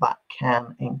them, that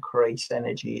can increase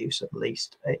energy use, at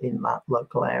least in that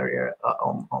local area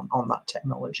on that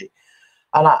technology.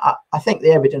 And I think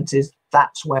the evidence is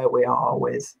that's where we are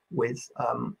with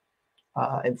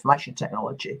information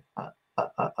technology at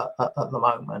the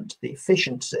moment. The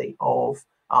efficiency of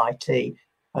IT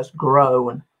has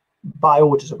grown by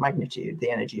orders of magnitude,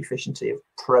 the energy efficiency of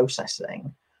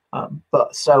processing,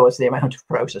 but so has the amount of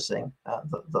processing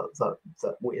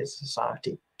that we as a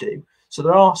society do. So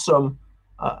there are some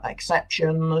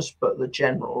exceptions, but the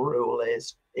general rule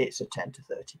is it's a 10 to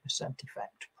 30%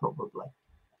 effect, probably.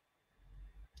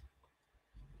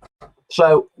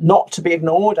 So not to be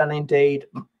ignored, and indeed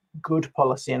good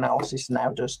policy analysis now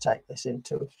does take this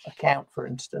into account. For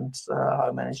instance,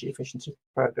 home energy efficiency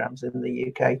programs in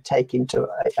the UK take into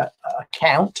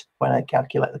account, when they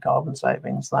calculate the carbon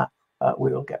savings, that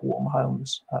we will get warm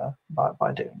homes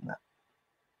by doing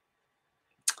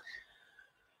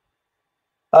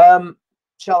that.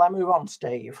 Shall I move on,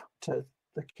 Steve, to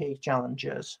the key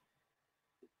challenges?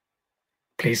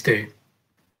 Please do.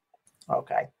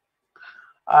 Okay.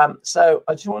 So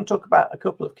I just want to talk about a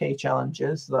couple of key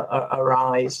challenges that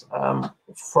arise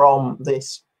from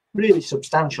this really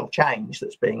substantial change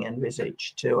that's being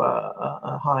envisaged to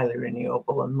a highly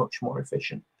renewable and much more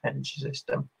efficient energy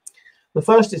system. The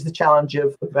first is the challenge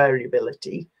of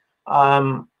variability,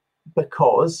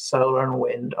 because solar and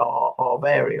wind are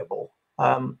variable.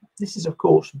 This is, of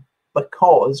course,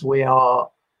 because we are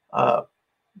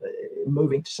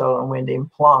moving to solar and wind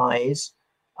implies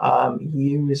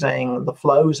using the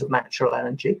flows of natural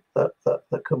energy that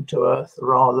come to Earth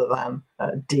rather than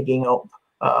digging up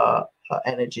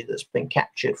energy that's been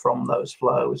captured from those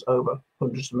flows over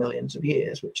hundreds of millions of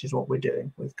years, which is what we're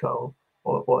doing with coal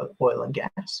or oil and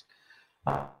gas.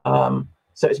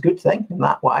 So it's a good thing in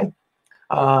that way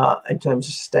in terms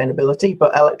of sustainability,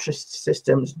 but electricity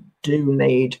systems do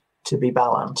need to be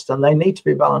balanced, and they need to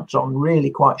be balanced on really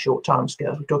quite short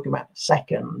timescales. We're talking about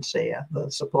seconds here.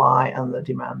 The supply and the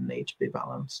demand need to be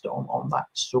balanced on that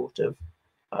sort of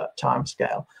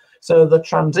timescale. So the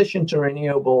transition to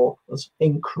renewables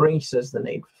increases the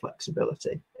need for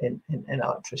flexibility in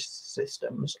electricity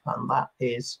systems, and that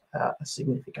is a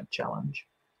significant challenge.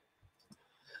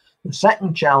 The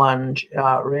second challenge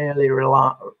really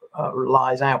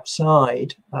relies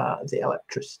outside the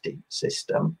electricity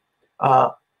system.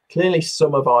 Clearly,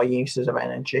 some of our uses of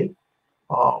energy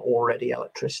are already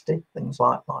electricity, things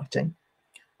like lighting,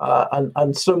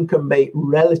 and some can be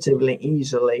relatively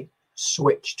easily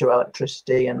switched to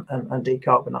electricity and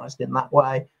decarbonised in that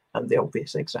way. And the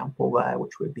obvious example there,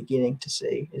 which we're beginning to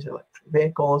see, is electric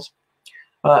vehicles.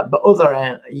 But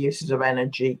other uses of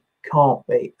energy can't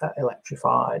be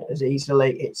electrified as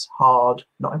easily. It's hard,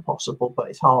 not impossible, but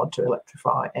it's hard to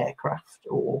electrify aircraft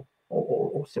or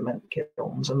cement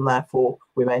kilns, and therefore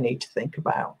we may need to think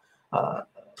about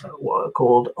what are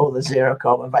called other zero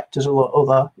carbon vectors, or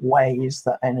other ways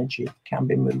that energy can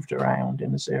be moved around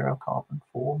in a zero carbon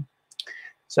form.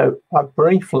 So I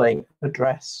briefly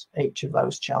address each of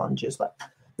those challenges. That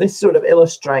this sort of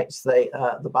illustrates the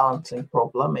balancing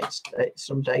problem. It's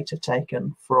some data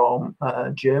taken from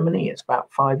Germany. It's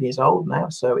about 5 years old now,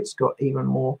 so it's got even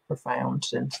more profound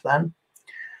since then.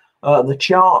 The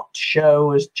chart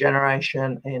shows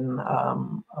generation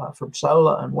from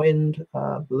solar and wind.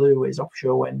 Blue is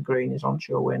offshore wind, green is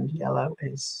onshore wind, yellow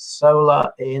is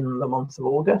solar in the month of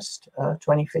August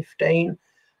 2015.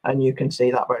 And you can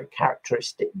see that very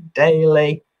characteristic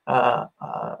daily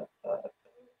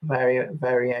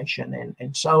variation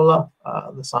in solar,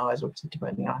 the size obviously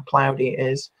depending on how cloudy it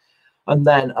is. And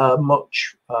then a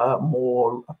much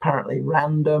more apparently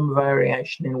random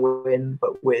variation in wind,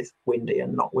 but with windy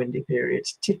and not windy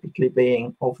periods typically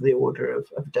being of the order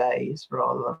of days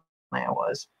rather than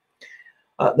hours.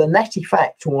 The net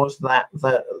effect was that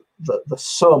the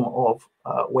sum of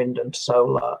wind and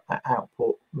solar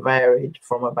output varied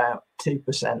from about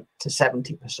 2% to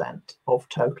 70% of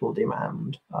total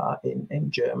demand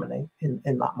in Germany in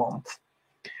that month.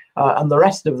 And the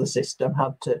rest of the system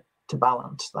had to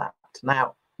balance that.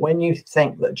 Now, when you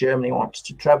think that Germany wants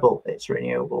to treble its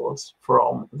renewables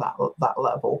from that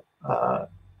level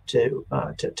to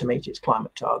meet its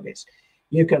climate targets,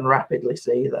 you can rapidly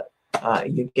see that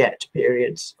you get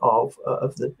periods of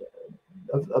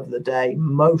the day,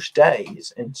 most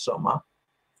days in summer,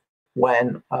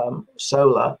 when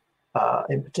solar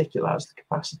in particular has the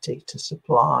capacity to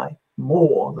supply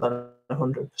more than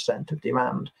 100% of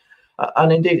demand.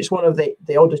 And indeed, it's one of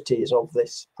the oddities of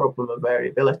this problem of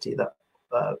variability that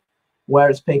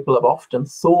whereas people have often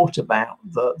thought about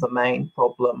the main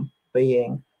problem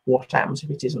being what happens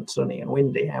if it isn't sunny and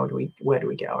windy, where do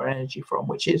we get our energy from,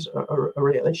 which is a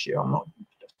real issue. I'm not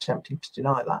attempting to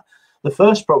deny that. The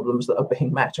first problems that are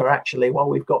being met are actually, well,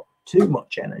 we've got too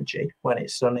much energy when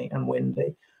it's sunny and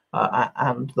windy,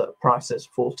 and that prices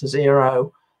fall to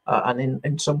zero. And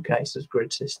in some cases,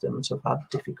 grid systems have had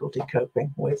difficulty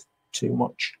coping with too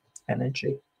much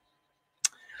energy.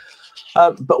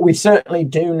 But we certainly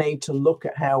do need to look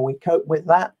at how we cope with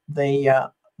that.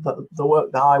 The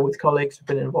work that I, with colleagues, have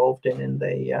been involved in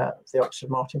the Oxford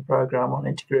Martin programme on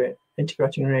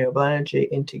integrating renewable energy,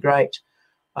 Integrate,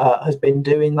 has been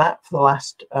doing that for the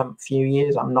last few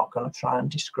years. I'm not going to try and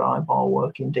describe our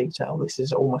work in detail. This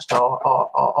is almost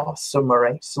our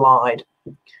summary slide.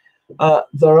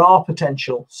 There are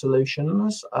potential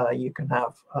solutions. You can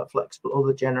have flexible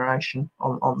other generation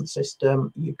on the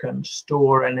system. You can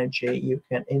store energy. You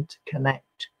can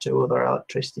interconnect to other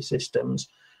electricity systems.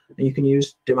 You can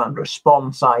use demand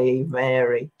response, i.e.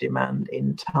 vary demand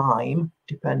in time,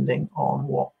 depending on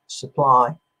what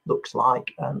supply looks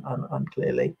like. And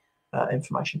clearly,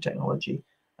 information technology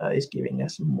is giving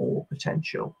us more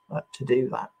potential to do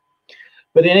that.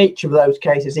 But in each of those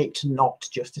cases, it's not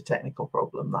just a technical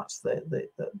problem. That's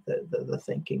the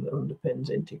thinking that underpins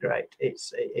Integrate.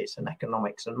 It's an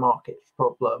economics and markets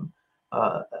problem.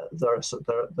 There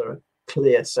are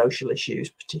clear social issues,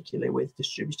 particularly with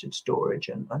distributed storage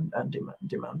and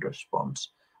demand response,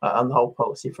 and the whole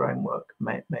policy framework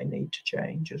may need to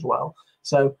change as well.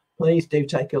 So please do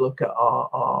take a look at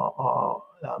our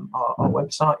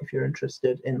website if you're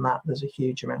interested in that. There's a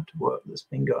huge amount of work that's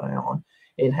been going on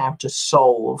in how to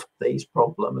solve these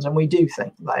problems, and we do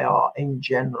think they are in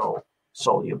general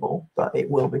soluble, but it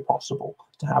will be possible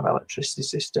to have electricity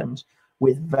systems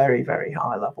with very, very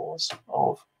high levels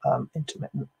of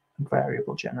intermittent and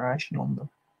variable generation on them.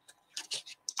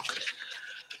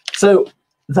 So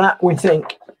that, we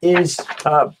think, is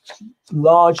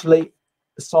largely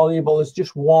soluble. There's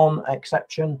just one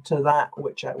exception to that,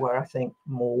 where I think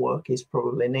more work is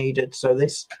probably needed. So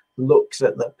this looks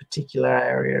at the particular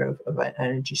area of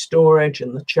energy storage,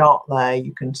 and the chart there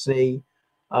you can see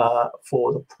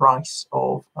for the price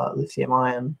of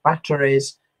lithium-ion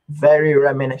batteries, very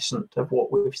reminiscent of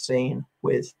what we've seen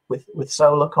with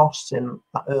solar costs in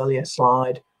that earlier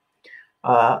slide.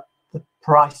 The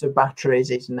price of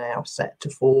batteries is now set to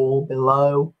fall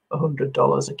below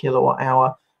 $100 a kilowatt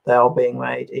hour. They are being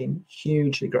made in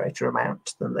hugely greater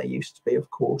amounts than they used to be, of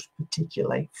course,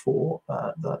 particularly for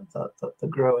the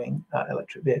growing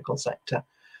electric vehicle sector.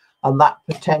 And that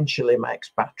potentially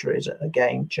makes batteries a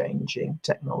game-changing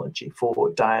technology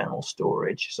for diurnal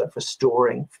storage, so for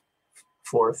storing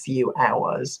for a few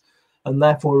hours, and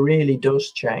therefore really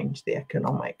does change the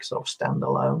economics of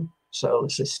standalone solar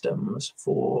systems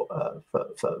for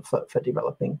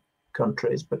developing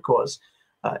countries, because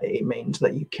it means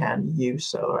that you can use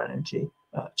solar energy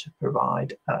to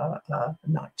provide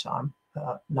nighttime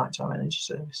energy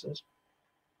services.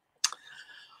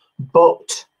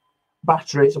 But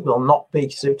batteries will not be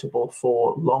suitable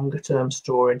for longer term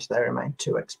storage. They remain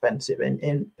too expensive,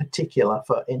 in particular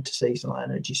for interseasonal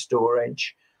energy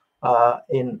storage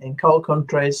in cold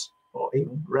countries, or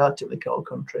even relatively cold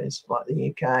countries like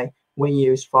the UK. We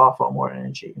use far more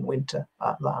energy in winter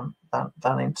than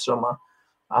in summer,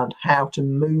 and how to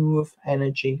move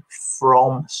energy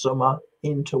from summer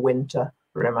into winter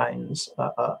remains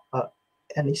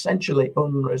an essentially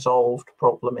unresolved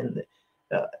problem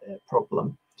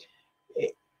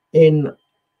in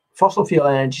fossil fuel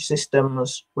energy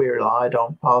systems. We relied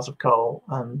on piles of coal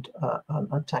and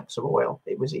tanks of oil.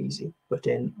 It was easy, but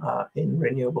in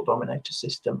renewable dominator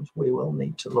systems, we will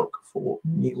need to look for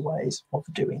new ways of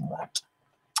doing that.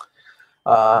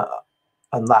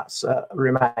 And that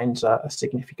remains a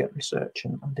significant research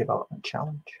and development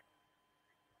challenge.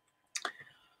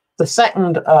 The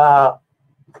second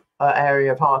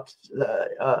area of hard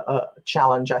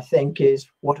challenge, I think, is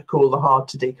what are called the hard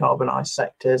to decarbonise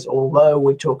sectors. Although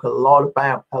we talk a lot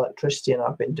about electricity, and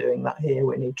I've been doing that here,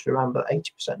 we need to remember that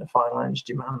 80% of final energy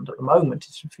demand at the moment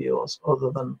is from fuels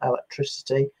other than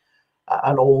electricity.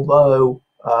 And although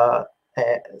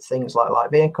things like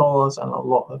light vehicles and a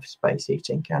lot of space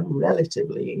heating can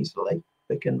relatively easily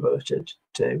be converted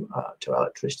to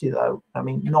electricity, though, I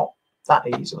mean, not that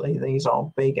easily. These are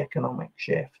big economic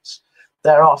shifts.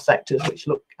 There are sectors which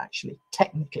look actually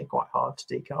technically quite hard to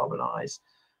decarbonise: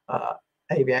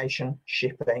 aviation,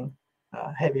 shipping,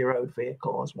 heavy road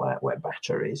vehicles, where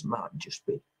batteries might just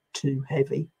be too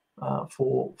heavy to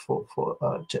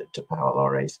power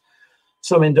lorries.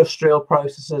 Some industrial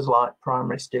processes like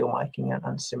primary steel making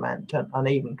and cement, and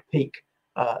even peak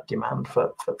demand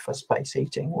for space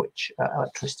heating, which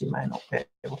electricity may not be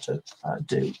able to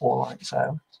do all on its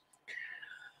own.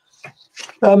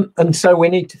 And so we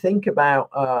need to think about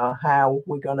how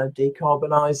we're going to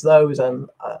decarbonise those, and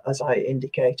as I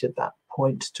indicated, that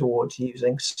points towards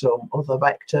using some other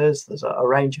vectors. There's a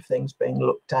range of things being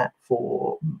looked at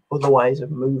for other ways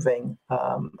of moving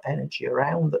energy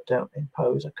around that don't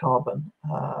impose a carbon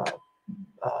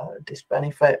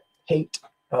disbenefit. Heat,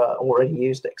 already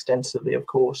used extensively, of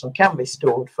course, and can be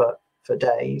stored for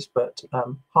days, but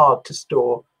hard to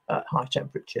store at high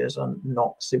temperatures and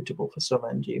not suitable for some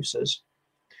end users.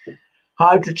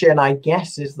 Hydrogen, I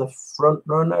guess, is the front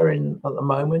runner at the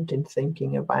moment in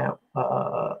thinking about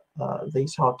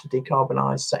these hard to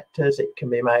decarbonise sectors. It can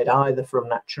be made either from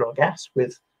natural gas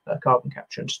with carbon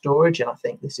capture and storage, and I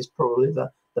think this is probably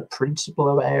the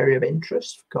principal area of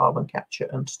interest for carbon capture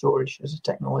and storage as a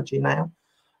technology now,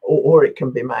 or it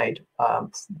can be made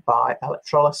by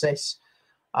electrolysis.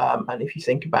 And if you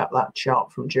think about that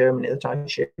chart from Germany that I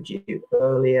showed you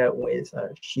earlier, with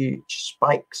huge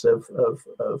spikes of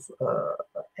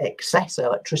excess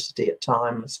electricity at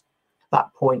times,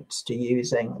 that points to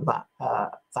using that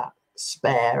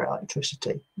spare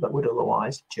electricity that would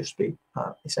otherwise just be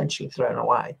essentially thrown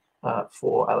away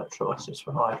for electrolysis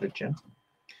for hydrogen.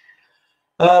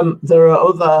 There are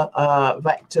other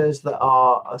vectors that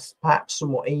are perhaps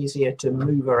somewhat easier to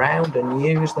move around and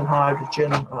use than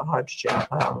hydrogen. Hydrogen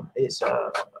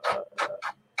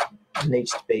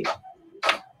needs to be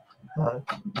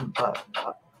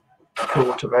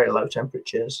cooled to very low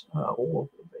temperatures or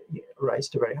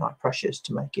raised to very high pressures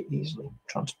to make it easily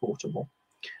transportable.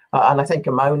 And I think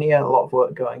ammonia, a lot of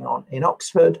work going on in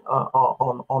Oxford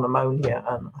on ammonia,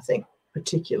 and I think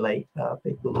particularly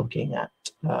people looking at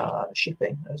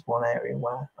shipping as one area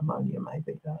where ammonia may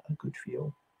be a good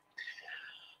fuel.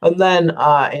 And then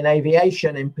in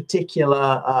aviation in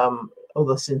particular,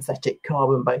 other synthetic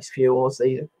carbon-based fuels,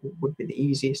 these would be the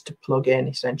easiest to plug in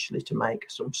essentially to make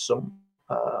some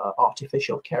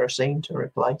artificial kerosene to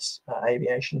replace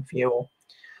aviation fuel.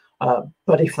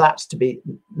 But if that's to be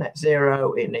net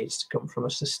zero, it needs to come from a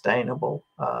sustainable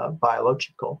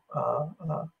biological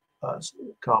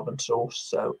carbon source.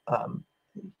 So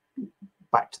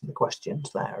back to the questions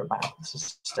there about the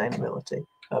sustainability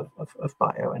of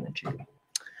bioenergy.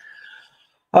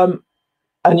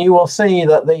 And you will see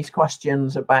that these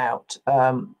questions about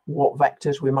what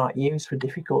vectors we might use for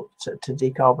difficult to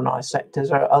decarbonise sectors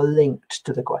are linked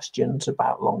to the questions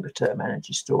about longer term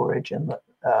energy storage, and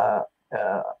that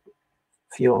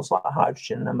fuels like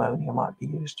hydrogen and ammonia might be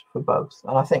used for both.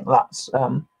 And I think that's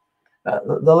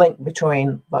the link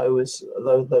between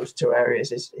those two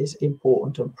areas is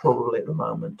important and probably at the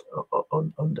moment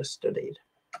understudied.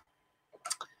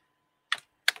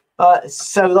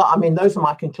 So that, I mean, those are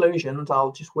my conclusions.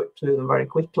 I'll just whip through them very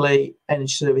quickly.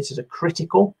 Energy services are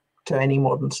critical to any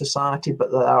modern society,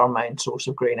 but they are our main source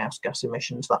of greenhouse gas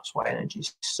emissions. That's why energy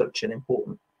is such an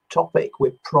important topic.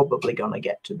 We're probably going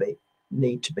to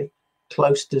need to be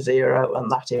close to zero, and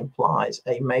that implies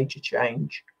a major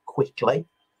change quickly.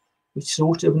 We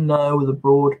sort of know the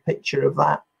broad picture of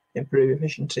that: improve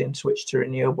efficiency and switch to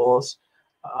renewables,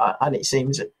 and it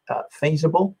seems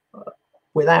feasible.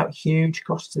 Without huge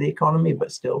cost to the economy,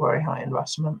 but still very high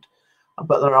investment.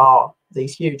 But there are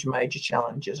these huge major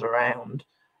challenges around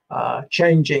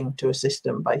changing to a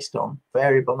system based on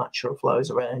variable natural flows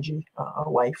of energy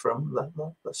away from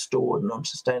the stored and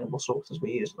unsustainable sources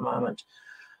we use at the moment,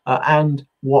 and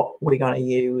what we're going to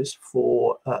use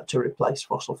for to replace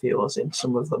fossil fuels in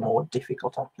some of the more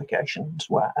difficult applications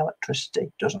where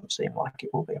electricity doesn't seem like it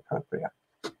will be appropriate.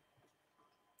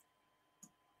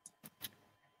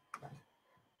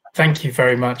 Thank you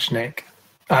very much, Nick.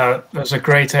 That's a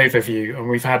great overview, and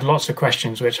we've had lots of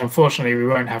questions, which unfortunately we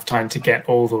won't have time to get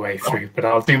all the way through, but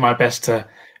I'll do my best to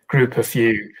group a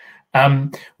few.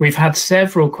 We've had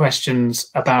several questions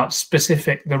about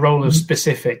the role of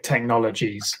specific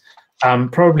technologies.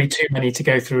 Probably too many to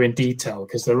go through in detail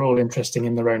because they're all interesting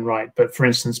in their own right. But for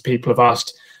instance, people have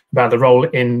asked about the role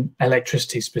in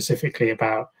electricity, specifically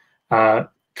about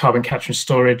carbon capture and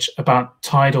storage, about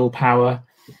tidal power.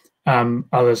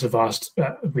 Others have asked,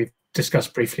 we've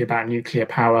discussed briefly about nuclear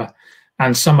power,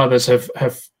 and some others have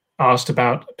asked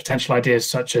about potential ideas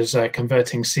such as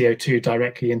converting CO2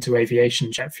 directly into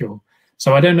aviation jet fuel.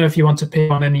 So I don't know if you want to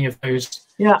pick on any of those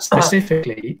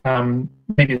specifically,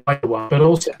 maybe the other one, but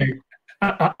also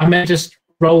I may just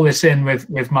roll this in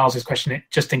with Miles's question,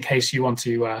 just in case you want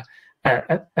to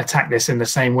attack this in the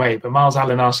same way. But Miles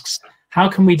Allen asks, how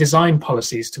can we design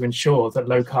policies to ensure that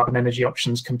low carbon energy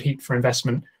options compete for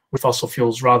investment with fossil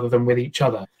fuels rather than with each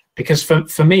other? Because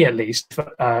for me, at least,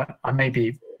 I may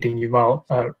be reading you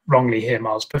wrongly here,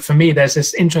 Miles, but for me, there's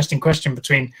this interesting question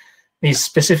between these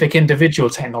specific individual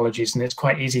technologies, and it's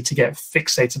quite easy to get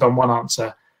fixated on one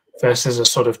answer versus a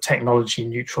sort of technology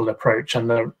neutral approach, and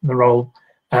the role,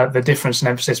 the difference and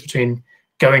emphasis between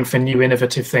going for new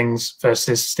innovative things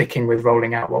versus sticking with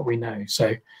rolling out what we know.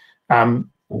 So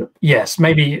yes,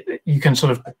 maybe you can sort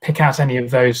of pick out any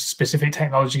of those specific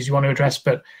technologies you want to address,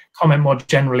 but comment more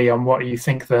generally on what you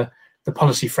think the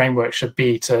policy framework should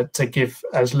be to give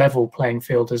as level playing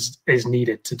field as is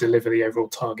needed to deliver the overall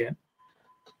target.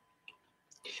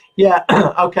 Yeah,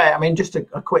 okay. I mean, just a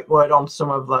quick word on some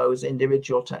of those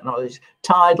individual technologies.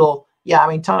 Tidal, yeah, I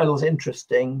mean, tidal's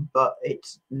interesting, but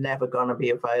it's never going to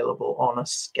be available on a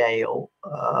scale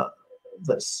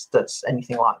that's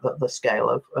anything like the scale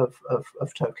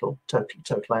of total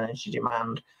energy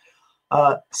demand.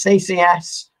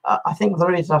 CCS, I think the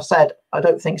reason I've said I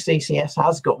don't think CCS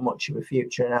has got much of a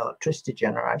future in electricity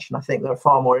generation. I think there are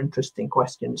far more interesting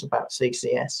questions about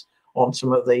CCS on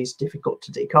some of these difficult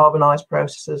to decarbonise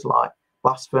processes like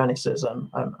blast furnaces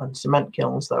and cement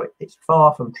kilns, though it's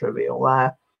far from trivial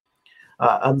there.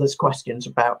 And there's questions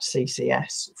about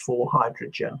CCS for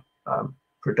hydrogen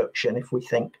production, if we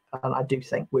think, and I do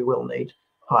think we will need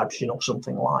hydrogen or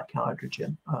something like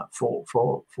hydrogen for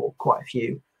quite a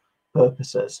few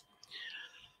purposes.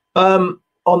 On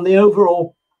the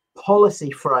overall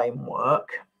policy framework,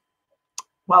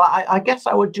 well, I guess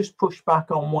I would just push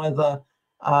back on whether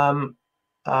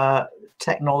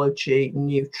technology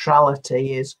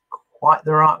neutrality is quite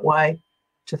the right way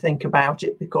to think about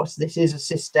it, because this is a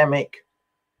systemic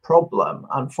problem.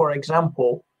 And for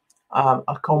example,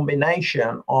 a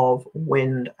combination of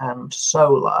wind and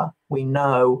solar, we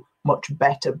know much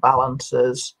better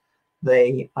balances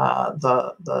the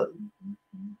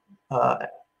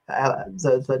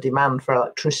demand for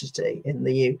electricity in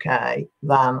the UK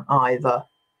than either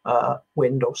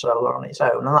wind or solar on its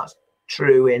own, and that's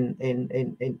true in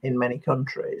many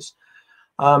countries.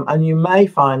 And you may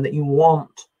find that you want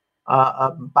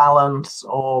a balance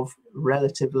of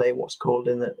relatively what's called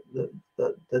in the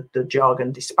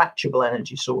jargon dispatchable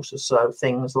energy sources, so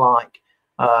things like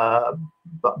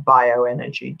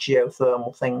bioenergy,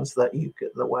 geothermal, things that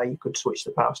the way you could switch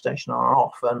the power station on and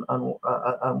off,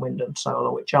 and wind and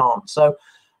solar, which aren't. So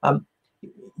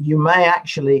you may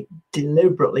actually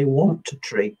deliberately want to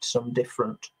treat some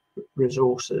different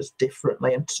resources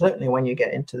differently, and certainly when you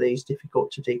get into these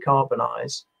difficult to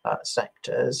decarbonize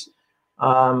sectors,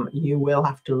 you will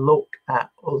have to look at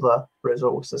other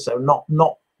resources. So not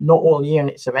all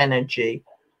units of energy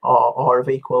are of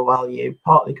equal value,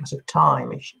 partly because of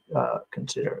time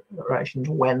considerations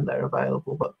when they're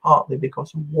available, but partly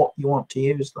because of what you want to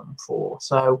use them for.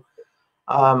 So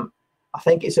I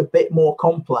think it's a bit more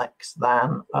complex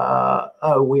than,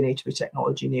 we need to be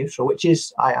technology neutral, which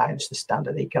is, it's the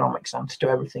standard economics answer to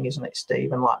everything, isn't it,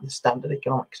 Steve? And like the standard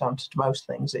economics answer to most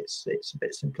things, it's a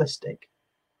bit simplistic.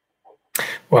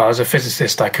 Well, as a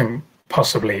physicist, I can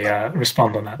possibly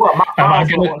respond on that. Well, I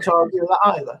don't want to argue that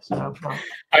either. So.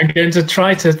 I'm going to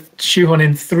try to shoehorn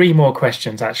in 3 more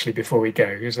questions, actually, before we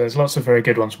go, because there's lots of very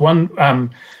good ones. One,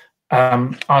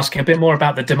 asking a bit more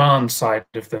about the demand side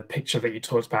of the picture that you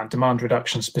talked about, demand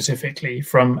reduction specifically,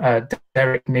 from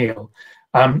Derek Neal.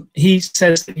 He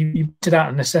says that you pointed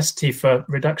out a necessity for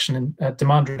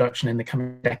demand reduction in the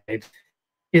coming decade.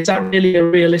 Is that really a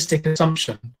realistic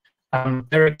assumption?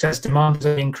 Derek says demand has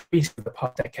increased over the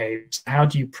past decades. How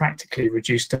do you practically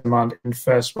reduce demand in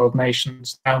first world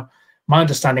nations? Now, my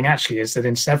understanding actually is that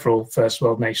in several first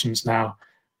world nations now,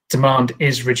 demand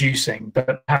is reducing,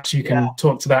 but perhaps you can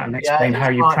talk to that and explain how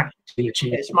you practically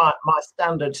achieve it. It's my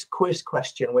standard quiz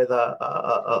question with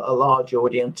a large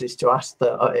audience is to ask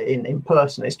in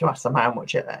person is to ask them how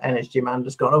much energy demand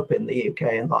has gone up in the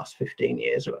UK in the last 15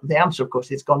 years. The answer, of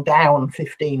course, is gone down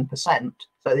 15%.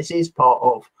 So this is part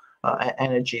of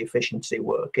energy efficiency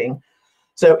working.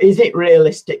 So is it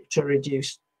realistic to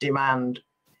reduce demand?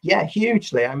 Yeah,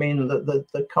 hugely. I mean, the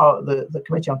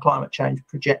Committee on Climate Change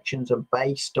projections are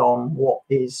based on what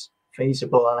is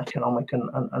feasible and economic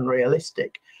and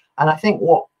realistic. And I think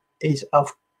what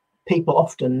people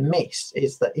often miss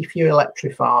is that if you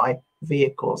electrify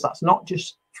vehicles, that's not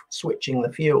just switching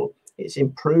the fuel, it's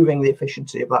improving the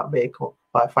efficiency of that vehicle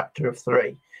by a factor of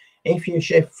 3. If you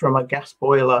shift from a gas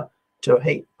boiler to a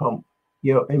heat pump,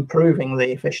 you're improving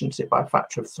the efficiency by a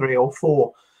factor of 3 or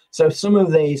 4. So some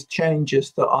of these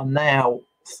changes that are now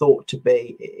thought to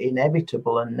be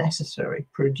inevitable and necessary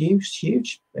produce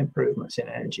huge improvements in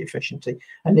energy efficiency.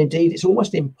 And indeed, it's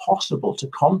almost impossible to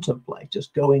contemplate us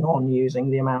going on using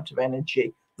the amount of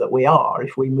energy that we are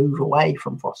if we move away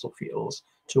from fossil fuels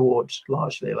towards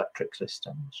largely electric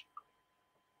systems.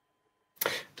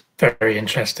 Very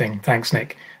interesting. Thanks,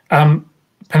 Nick.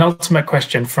 Penultimate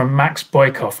question from Max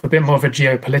Boykoff, a bit more of a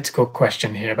geopolitical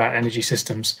question here about energy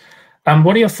systems.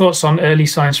 What are your thoughts on early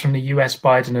signs from the US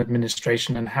Biden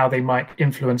administration and how they might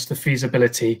influence the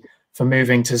feasibility for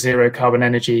moving to zero carbon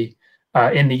energy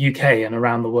in the UK and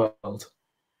around the world?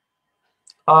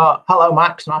 Hello,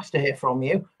 Max. Nice to hear from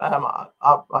you. I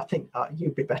think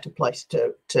you'd be better placed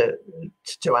to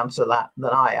answer that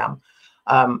than I am.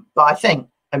 But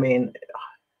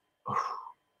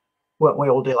weren't we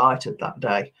all delighted that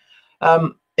day? I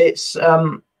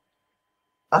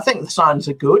think the signs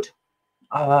are good.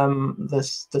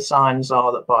 The signs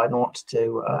are that Biden wants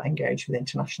to engage with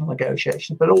international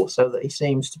negotiations, but also that he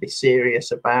seems to be serious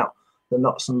about the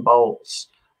nuts and bolts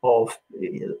of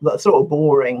the sort of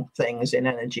boring things in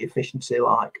energy efficiency,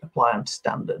 like appliance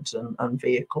standards and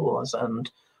vehicles,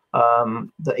 and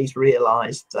that he's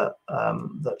realised that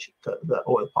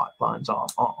oil pipelines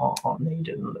aren't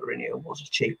needed and that renewables are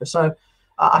cheaper. So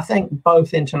I think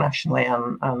both internationally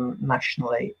and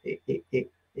nationally,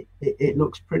 it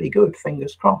looks pretty good,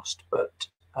 fingers crossed. But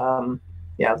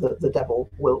the devil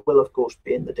will of course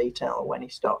be in the detail when he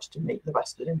starts to meet the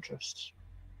vested interests.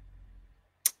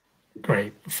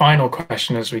 Great. Final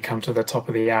question as we come to the top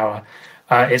of the hour.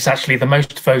 It's actually the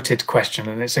most voted question,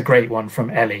 and it's a great one from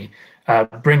Ellie,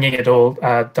 bringing it all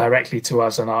directly to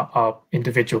us and our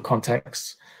individual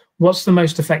contexts. What's the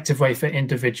most effective way for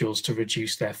individuals to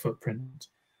reduce their footprint?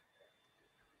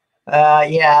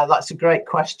 That's a great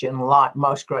question. Like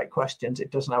most great questions,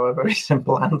 it doesn't have a very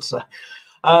simple answer.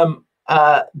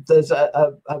 There's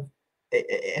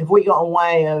have we got a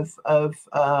way of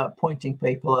pointing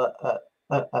people at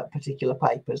at particular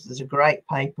papers. There's a great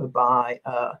paper by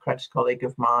a credit colleague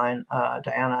of mine,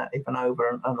 Diana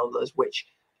Ivanova, and others, which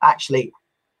actually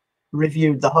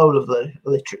reviewed the whole of the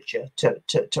literature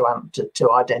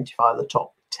to identify the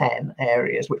top 10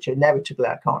 areas, which inevitably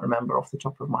I can't remember off the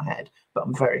top of my head, but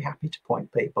I'm very happy to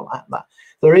point people at that.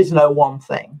 There is no one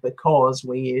thing, because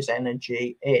we use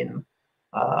energy in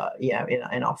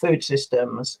in our food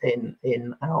systems,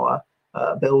 in our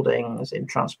buildings, in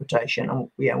transportation, and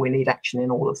we need action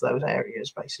in all of those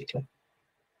areas, basically.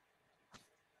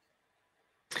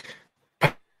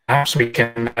 Perhaps we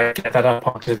can get that up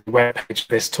onto the webpage of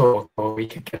this talk, or we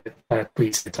can get it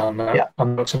tweeted on the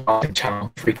Books and Marketing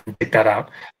channel if we can pick that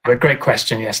out. But great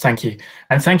question, yes, thank you.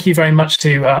 And thank you very much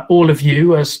to all of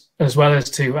you, as well as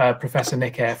to Professor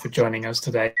Nick Eyre for joining us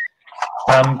today.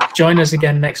 Join us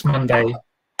again next Monday,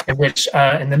 in which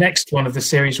in the next one of the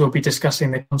series we'll be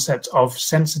discussing the concept of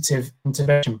sensitive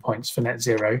intervention points for net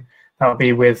zero. That will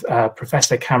be with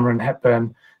Professor Cameron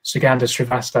Hepburn, Sugandha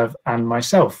Srivastav, and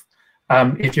myself.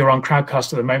 If you're on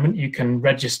Crowdcast at the moment, you can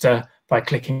register by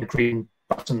clicking the green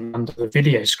button under the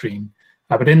video screen.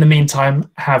 But in the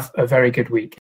meantime, have a very good week.